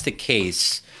 If that's the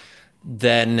case,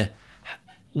 then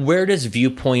where does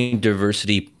viewpoint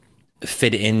diversity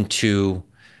fit into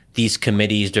these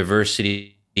committees,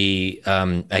 diversity,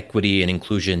 equity and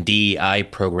inclusion, DEI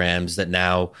programs that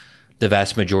now the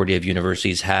vast majority of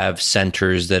universities have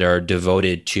centers that are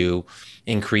devoted to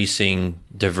increasing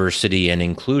diversity and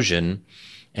inclusion,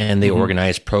 and they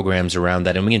organize programs around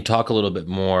that. And we can talk a little bit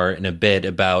more in a bit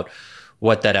about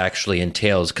what that actually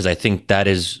entails, because I think that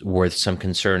is worth some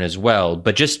concern as well.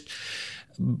 But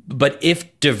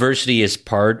if diversity is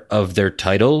part of their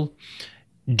title,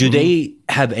 do they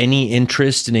have any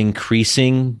interest in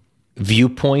increasing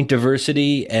viewpoint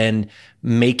diversity and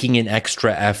making an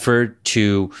extra effort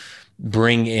to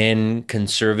bring in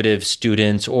conservative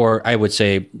students? Or I would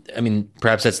say,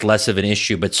 perhaps that's less of an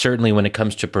issue, but certainly when it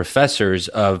comes to professors,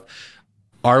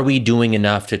 are we doing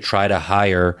enough to try to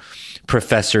hire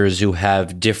professors who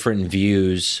have different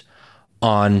views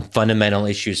on fundamental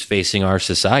issues facing our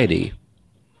society?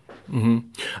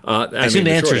 I assume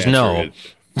the answer is no.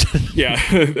 Yeah,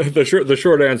 the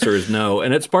short answer is no.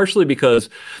 And it's partially because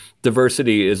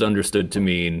diversity is understood to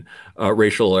mean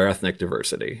racial or ethnic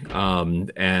diversity.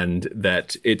 And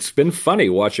that it's been funny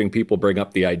watching people bring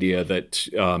up the idea that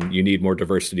you need more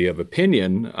diversity of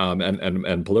opinion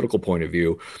and political point of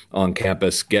view on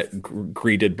campus, get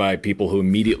greeted by people who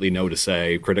immediately know to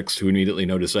say, critics who immediately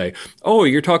know to say, oh,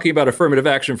 you're talking about affirmative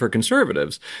action for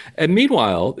conservatives. And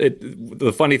meanwhile,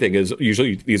 the funny thing is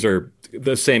usually these are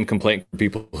the same complaint from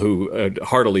people who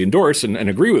heartily endorse and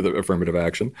agree with affirmative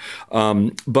action.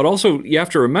 But also, you have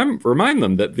to remind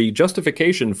them that the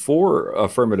justification for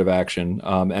affirmative action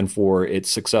and for its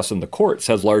success in the courts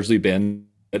has largely been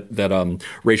that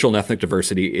racial and ethnic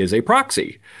diversity is a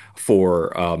proxy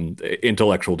for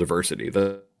intellectual diversity.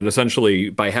 That essentially,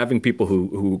 by having people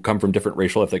who come from different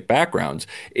racial ethnic backgrounds,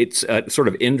 it's a sort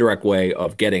of indirect way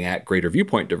of getting at greater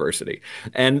viewpoint diversity.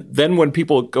 And then when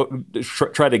people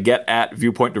try to get at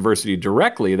viewpoint diversity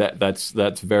directly, that's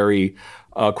very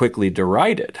quickly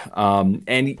derided.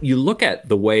 And you look at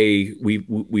the way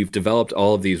we've developed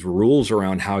all of these rules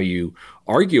around how you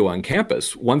argue on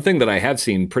campus. One thing that I have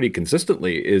seen pretty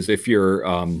consistently is if you're,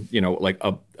 like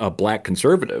a black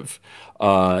conservative,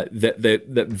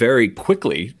 that very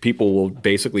quickly people will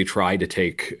basically try to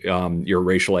take your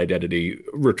racial identity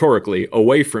rhetorically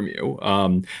away from you,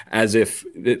 as if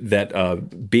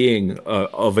that being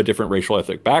of a different racial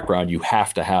ethnic background, you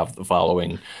have to have the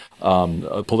following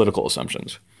political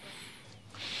assumptions.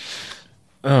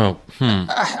 Oh,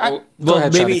 well,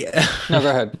 ahead, maybe. No, go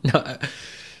ahead. No,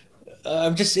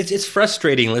 it's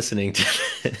frustrating listening to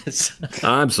this.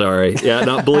 I'm sorry. Yeah,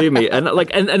 no, believe me. And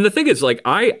and the thing is,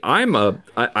 I'm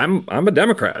a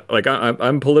Democrat. Like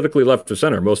I'm politically left of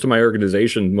center. Most of my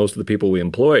organization, most of the people we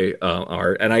employ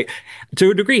are, and I, to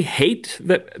a degree, hate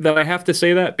that I have to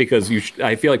say that, because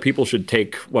I feel like people should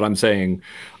take what I'm saying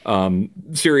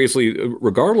seriously,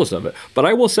 regardless of it. But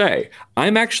I will say,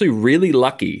 I'm actually really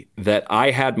lucky that I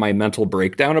had my mental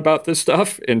breakdown about this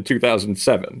stuff in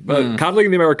 2007. Coddling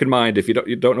the American Mind, if you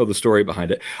don't know the story behind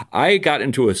it, I got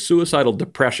into a suicidal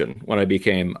depression when I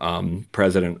became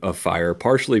president of FIRE,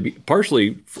 partially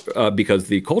because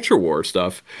the culture war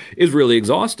stuff is really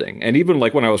exhausting. And even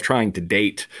like when I was trying to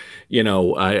date,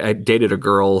 I dated a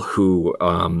girl who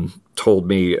told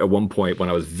me at one point when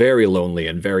I was very lonely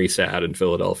and very sad in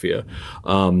Philadelphia,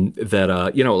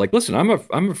 that listen,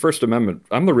 I'm a First Amendment.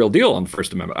 I'm the real deal on the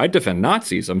First Amendment. I defend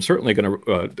Nazis. I'm certainly going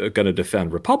to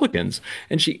defend Republicans.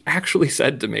 And she actually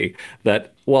said to me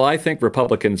that, well, I think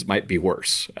Republicans might be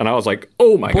worse. And I was like,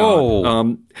 oh my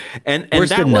God. And worse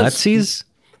than Nazis?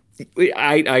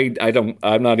 I'm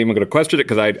not even going to question it,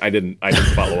 because I didn't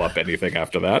follow up anything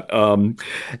after that.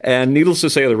 And needless to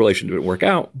say, the relation didn't work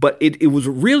out. But it was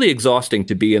really exhausting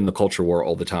to be in the culture war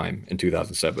all the time in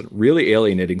 2007. Really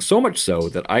alienating, so much so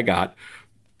that I got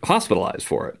hospitalized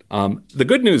for it. The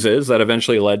good news is that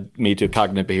eventually led me to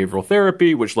cognitive behavioral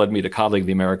therapy, which led me to coddling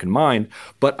the American mind.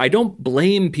 But I don't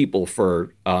blame people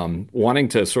for wanting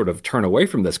to sort of turn away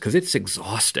from this, because it's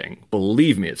exhausting.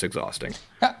 Believe me, it's exhausting.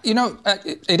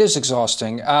 It is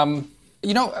exhausting.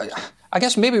 I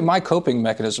guess maybe my coping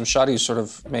mechanism, Shadi's sort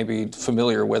of maybe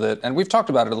familiar with it, and we've talked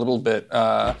about it a little bit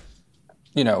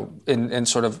in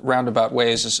sort of roundabout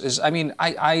ways is I mean,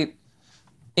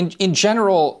 in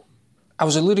general, I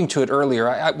was alluding to it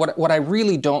earlier. What I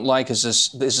really don't like is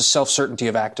this self-certainty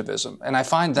of activism, and I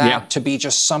find that to be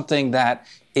just something that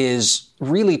is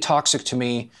really toxic to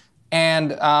me.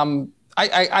 And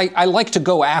I like to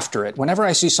go after it. Whenever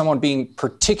I see someone being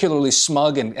particularly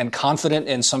smug and confident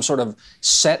in some sort of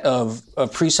set of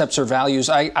precepts or values,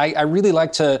 I really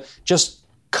like to just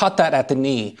cut that at the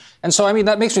knee. And so, I mean,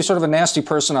 that makes me sort of a nasty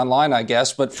person online, I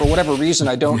guess. But for whatever reason,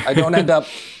 I don't end up.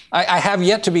 I have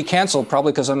yet to be canceled,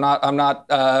 probably because I'm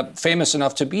not famous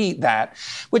enough to be that.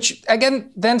 Which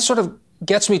again, then sort of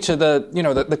gets me to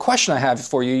the question I have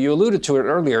for you. You alluded to it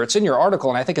earlier. It's in your article,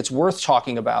 and I think it's worth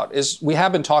talking about. Is we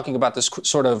have been talking about this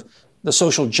sort of the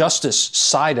social justice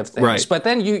side of things, right. But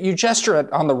then you gesture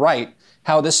it on the right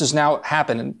how this has now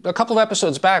happened. And a couple of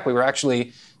episodes back, we were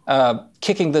actually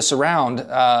kicking this around.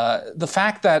 The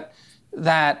fact that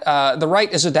the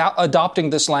right is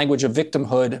adopting this language of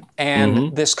victimhood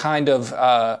and this kind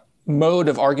of mode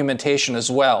of argumentation as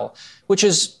well, which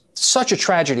is such a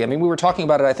tragedy. I mean, we were talking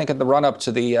about it, I think, in the run-up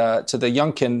to the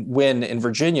Youngkin win in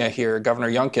Virginia here, Governor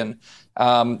Youngkin,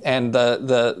 and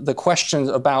the questions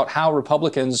about how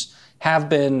Republicans have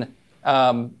been,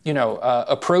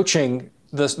 approaching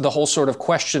the whole sort of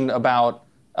question about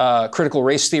critical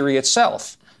race theory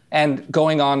itself, and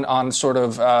going on sort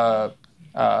of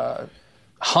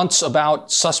hunts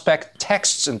about suspect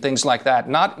texts and things like that.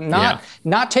 Not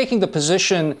taking the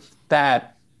position that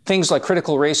things like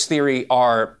critical race theory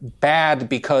are bad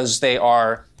because they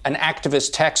are an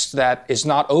activist text that is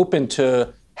not open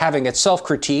to having itself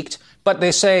critiqued, but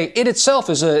they say it itself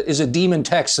is a demon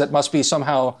text that must be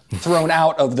somehow thrown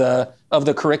out of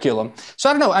the curriculum. So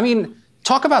I don't know. I mean,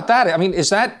 talk about that. I mean,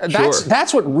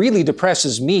 that's what really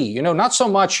depresses me. Not so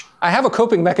much. I have a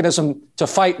coping mechanism to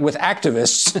fight with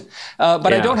activists,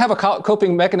 but I don't have a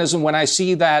coping mechanism when I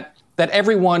see that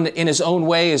everyone in his own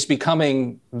way is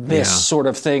becoming this sort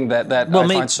of thing that I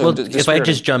find so dispiriting. If I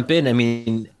just jump in, I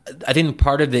mean, I think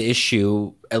part of the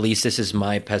issue, at least this is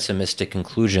my pessimistic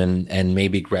conclusion, and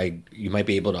maybe Greg, you might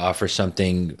be able to offer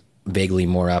something vaguely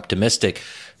more optimistic,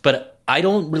 but I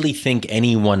don't really think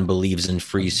anyone believes in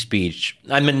free speech.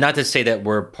 I mean, not to say that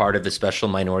we're part of a special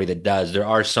minority that does. There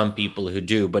are some people who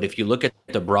do, but if you look at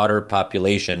the broader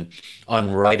population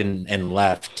on right and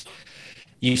left,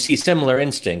 you see similar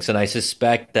instincts. And I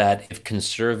suspect that if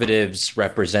conservatives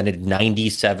represented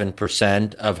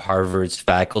 97% of Harvard's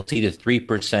faculty, the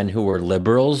 3% who were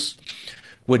liberals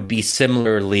would be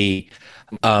similarly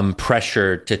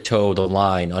pressured to toe the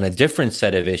line on a different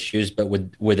set of issues, but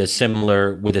with a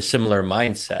similar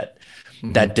mindset.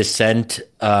 That dissent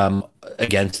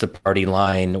against the party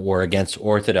line or against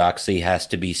orthodoxy has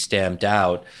to be stamped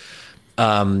out.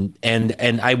 And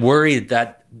I worry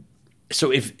that. So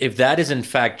if that is in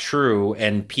fact true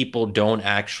and people don't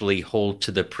actually hold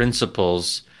to the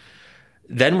principles,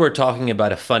 then we're talking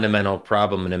about a fundamental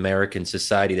problem in American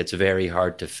society that's very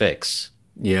hard to fix.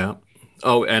 Yeah.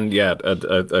 Oh, and I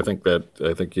think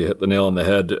you hit the nail on the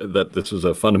head that this is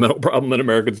a fundamental problem in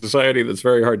American society that's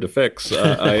very hard to fix.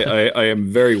 I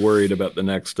am very worried about the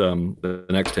next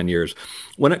 10 years.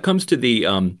 When it comes to the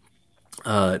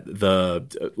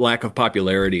lack of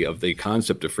popularity of the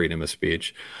concept of freedom of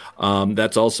speech,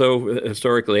 that's also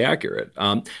historically accurate.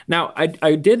 Now,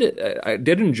 I did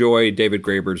enjoy David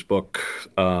Graeber's book,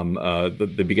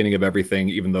 The Beginning of Everything,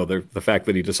 even though the fact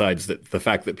that he decides that the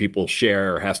fact that people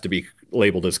share has to be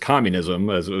labeled as communism,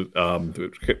 I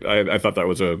thought that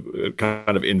was a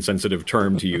kind of insensitive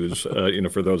term to use,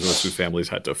 for those of us whose families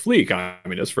had to flee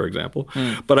communists, for example.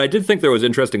 But I did think there was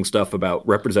interesting stuff about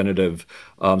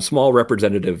small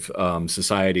representative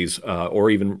societies, or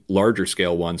even larger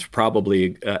scale ones,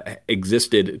 probably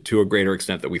existed to a greater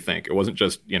extent that we think. It wasn't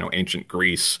just ancient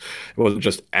Greece. It wasn't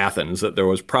just Athens. That there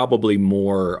was probably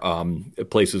more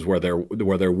places where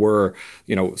there were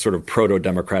sort of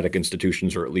proto-democratic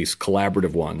institutions, or at least collaborative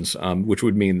ones, which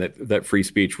would mean that free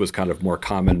speech was kind of more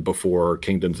common before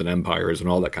kingdoms and empires and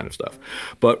all that kind of stuff.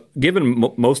 But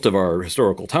given most of our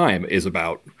historical time is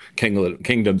about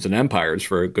kingdoms and empires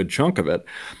for a good chunk of it,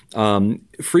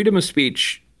 freedom of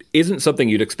speech isn't something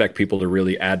you'd expect people to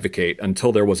really advocate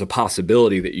until there was a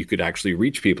possibility that you could actually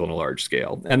reach people on a large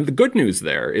scale. And the good news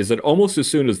there is that almost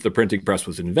as soon as the printing press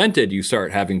was invented, you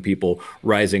start having people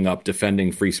rising up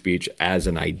defending free speech as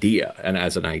an idea and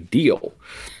as an ideal.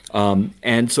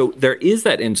 And so there is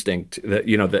that instinct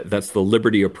that, that's the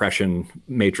liberty oppression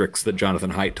matrix that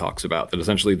Jonathan Haidt talks about, that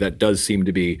essentially that does seem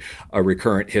to be a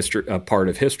recurrent part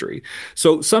of history.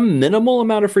 So some minimal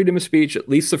amount of freedom of speech, at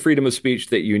least the freedom of speech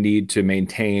that you need to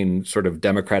maintain sort of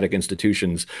democratic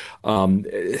institutions,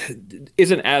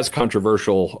 isn't as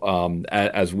controversial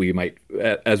as we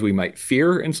might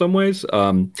fear in some ways.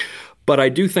 But I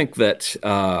do think that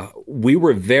we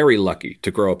were very lucky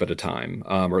to grow up at a time,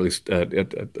 or at least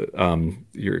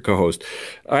your co-host.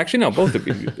 Actually, no, both of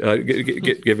you,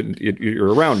 given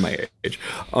you're around my age,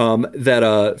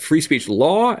 that free speech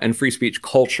law and free speech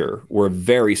culture were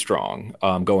very strong,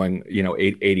 going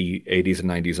 80s and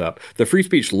 90s up. The free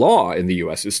speech law in the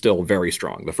U.S. is still very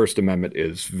strong. The First Amendment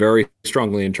is very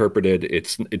strongly interpreted.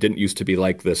 It didn't used to be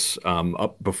like this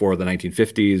up before the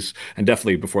 1950s, and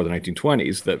definitely before the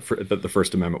 1920s, that the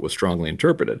First Amendment was strongly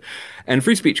interpreted. And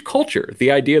free speech culture, the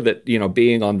idea that,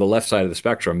 being on the left side of the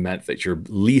spectrum meant that your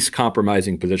least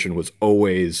compromising position was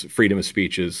always freedom of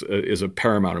speech is of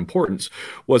paramount importance,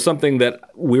 was something that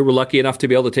we were lucky enough to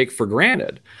be able to take for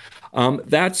granted.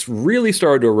 That's really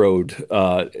started to erode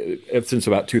since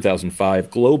about 2005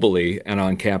 globally, and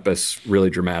on campus really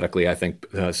dramatically, I think,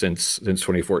 since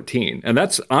 2014. And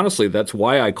that's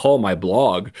why I call my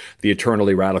blog The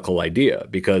Eternally Radical Idea,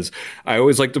 because I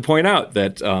always like to point out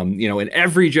that, in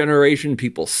every generation,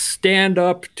 people stand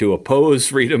up to oppose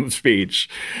freedom of speech,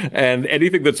 and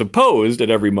anything that's opposed at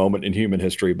every moment in human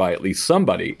history by at least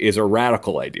somebody is a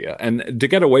radical idea. And to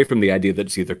get away from the idea that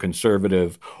it's either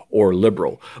conservative or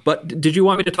liberal. But did you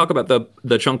want me to talk about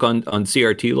the chunk on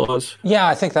CRT laws? Yeah,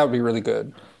 I think that would be really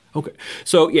good. Okay.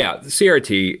 So, yeah,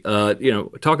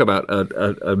 CRT, talk about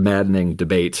a maddening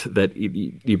debate that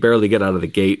you barely get out of the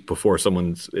gate before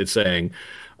is saying,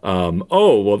 the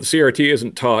CRT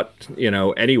isn't taught,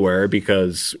 anywhere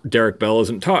because Derek Bell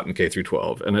isn't taught in K through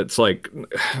 12. And it's like,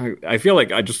 I feel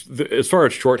like as far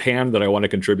as shorthand that I want to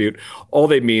contribute, all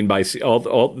they mean by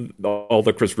all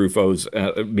the Chris Rufos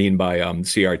mean by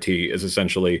CRT is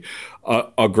essentially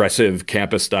aggressive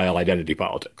campus style identity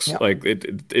politics. Yep. Like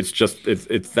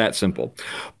it's that simple.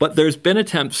 But there's been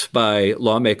attempts by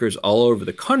lawmakers all over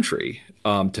the country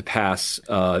to pass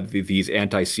these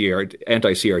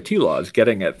anti-CRT laws,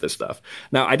 getting at this stuff.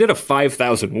 Now, I did a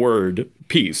 5,000-word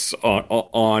piece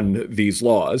on these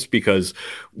laws because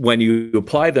when you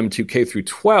apply them to K through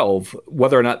 12,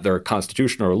 whether or not they're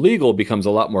constitutional or legal becomes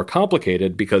a lot more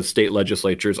complicated because state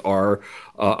legislatures are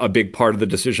a big part of the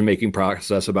decision-making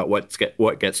process about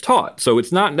what gets taught. So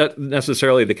it's not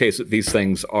necessarily the case that these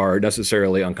things are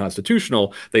necessarily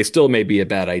unconstitutional. They still may be a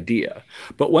bad idea.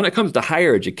 But when it comes to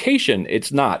higher education,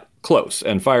 it's not close.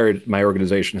 And my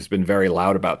organization has been very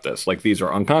loud about this. Like, these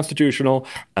are unconstitutional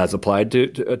as applied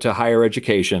to higher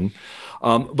education.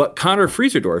 But Connor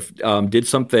Frieserdorf did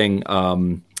something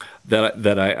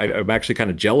that I'm actually kind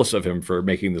of jealous of him for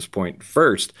making this point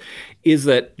first, is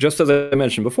that, just as I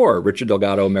mentioned before, Richard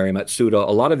Delgado, Mary Matsuda,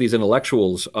 a lot of these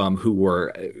intellectuals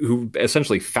who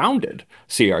essentially founded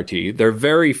CRT, their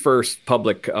very first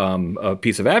public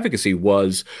piece of advocacy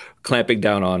was clamping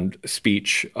down on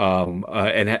speech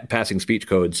and passing speech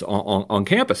codes on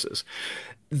campuses.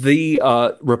 The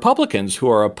Republicans who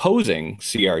are opposing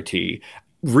CRT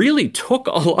really took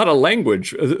a lot of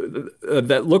language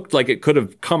that looked like it could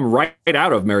have come right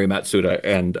out of Mary Matsuda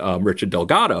and Richard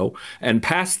Delgado and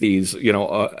passed these,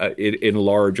 in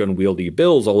large, unwieldy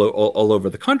bills all over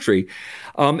the country.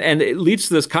 And it leads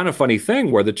to this kind of funny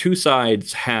thing where the two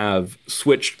sides have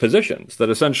switched positions,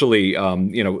 that essentially,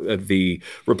 the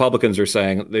Republicans are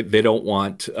saying they don't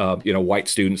want, white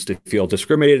students to feel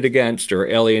discriminated against or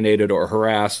alienated or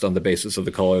harassed on the basis of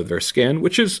the color of their skin,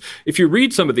 which is, if you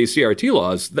read some of these CRT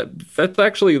laws, that's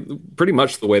actually pretty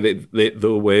much the way they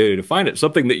define it.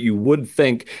 Something that you would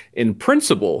think in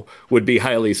principle would be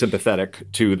highly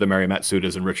sympathetic to the Mary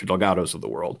Matsudas and Richard Delgados of the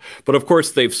world. But of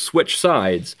course, they've switched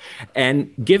sides.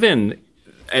 And given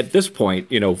at this point,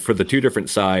 for the two different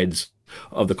sides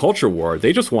of the culture war,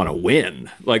 they just want to win.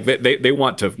 Like they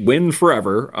want to win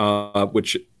forever,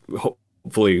 which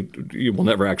hopefully will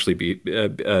never actually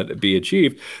be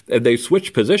achieved. They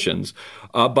switch positions,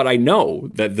 but I know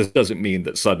that this doesn't mean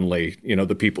that suddenly,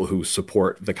 the people who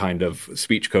support the kind of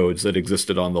speech codes that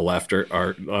existed on the left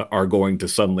are going to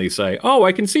suddenly say, "Oh,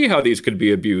 I can see how these could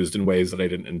be abused in ways that I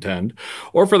didn't intend,"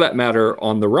 or for that matter,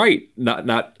 on the right,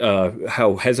 not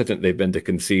how hesitant they've been to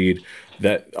concede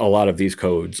that a lot of these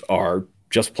codes are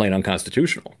just plain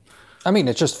unconstitutional. I mean,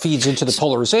 it just feeds into the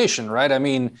polarization, right? I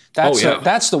mean,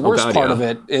 that's the worst part of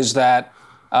it, is that,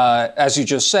 as you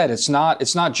just said, it's not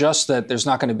just that there's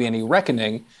not going to be any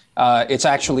reckoning. It's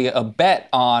actually a bet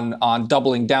on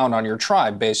doubling down on your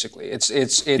tribe. Basically, it's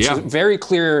a very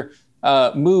clear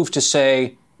move to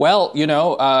say, well,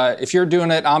 if you're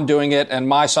doing it, I'm doing it, and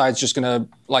my side's just going to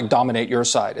like dominate your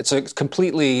side. It's a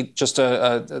completely just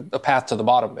a path to the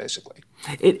bottom, basically.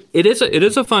 It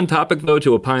is a fun topic, though,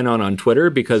 to opine on Twitter,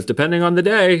 because depending on the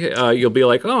day, you'll be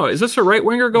like, oh, is this a right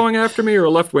winger going after me or a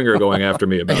left winger going after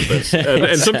me about this?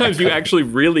 And sometimes you actually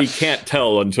really can't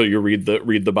tell until you read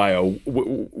the bio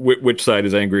which side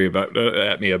is angry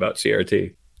at me about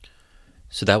CRT.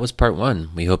 So that was part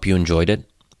 1. We hope you enjoyed it.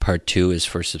 Part 2 is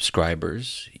for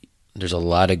subscribers. There's a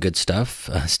lot of good stuff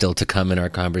still to come in our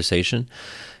conversation.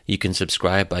 You can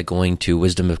subscribe by going to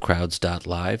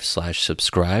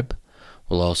wisdomofcrowds.live/subscribe.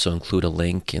 We'll also include a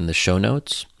link in the show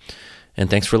notes. And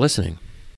thanks for listening.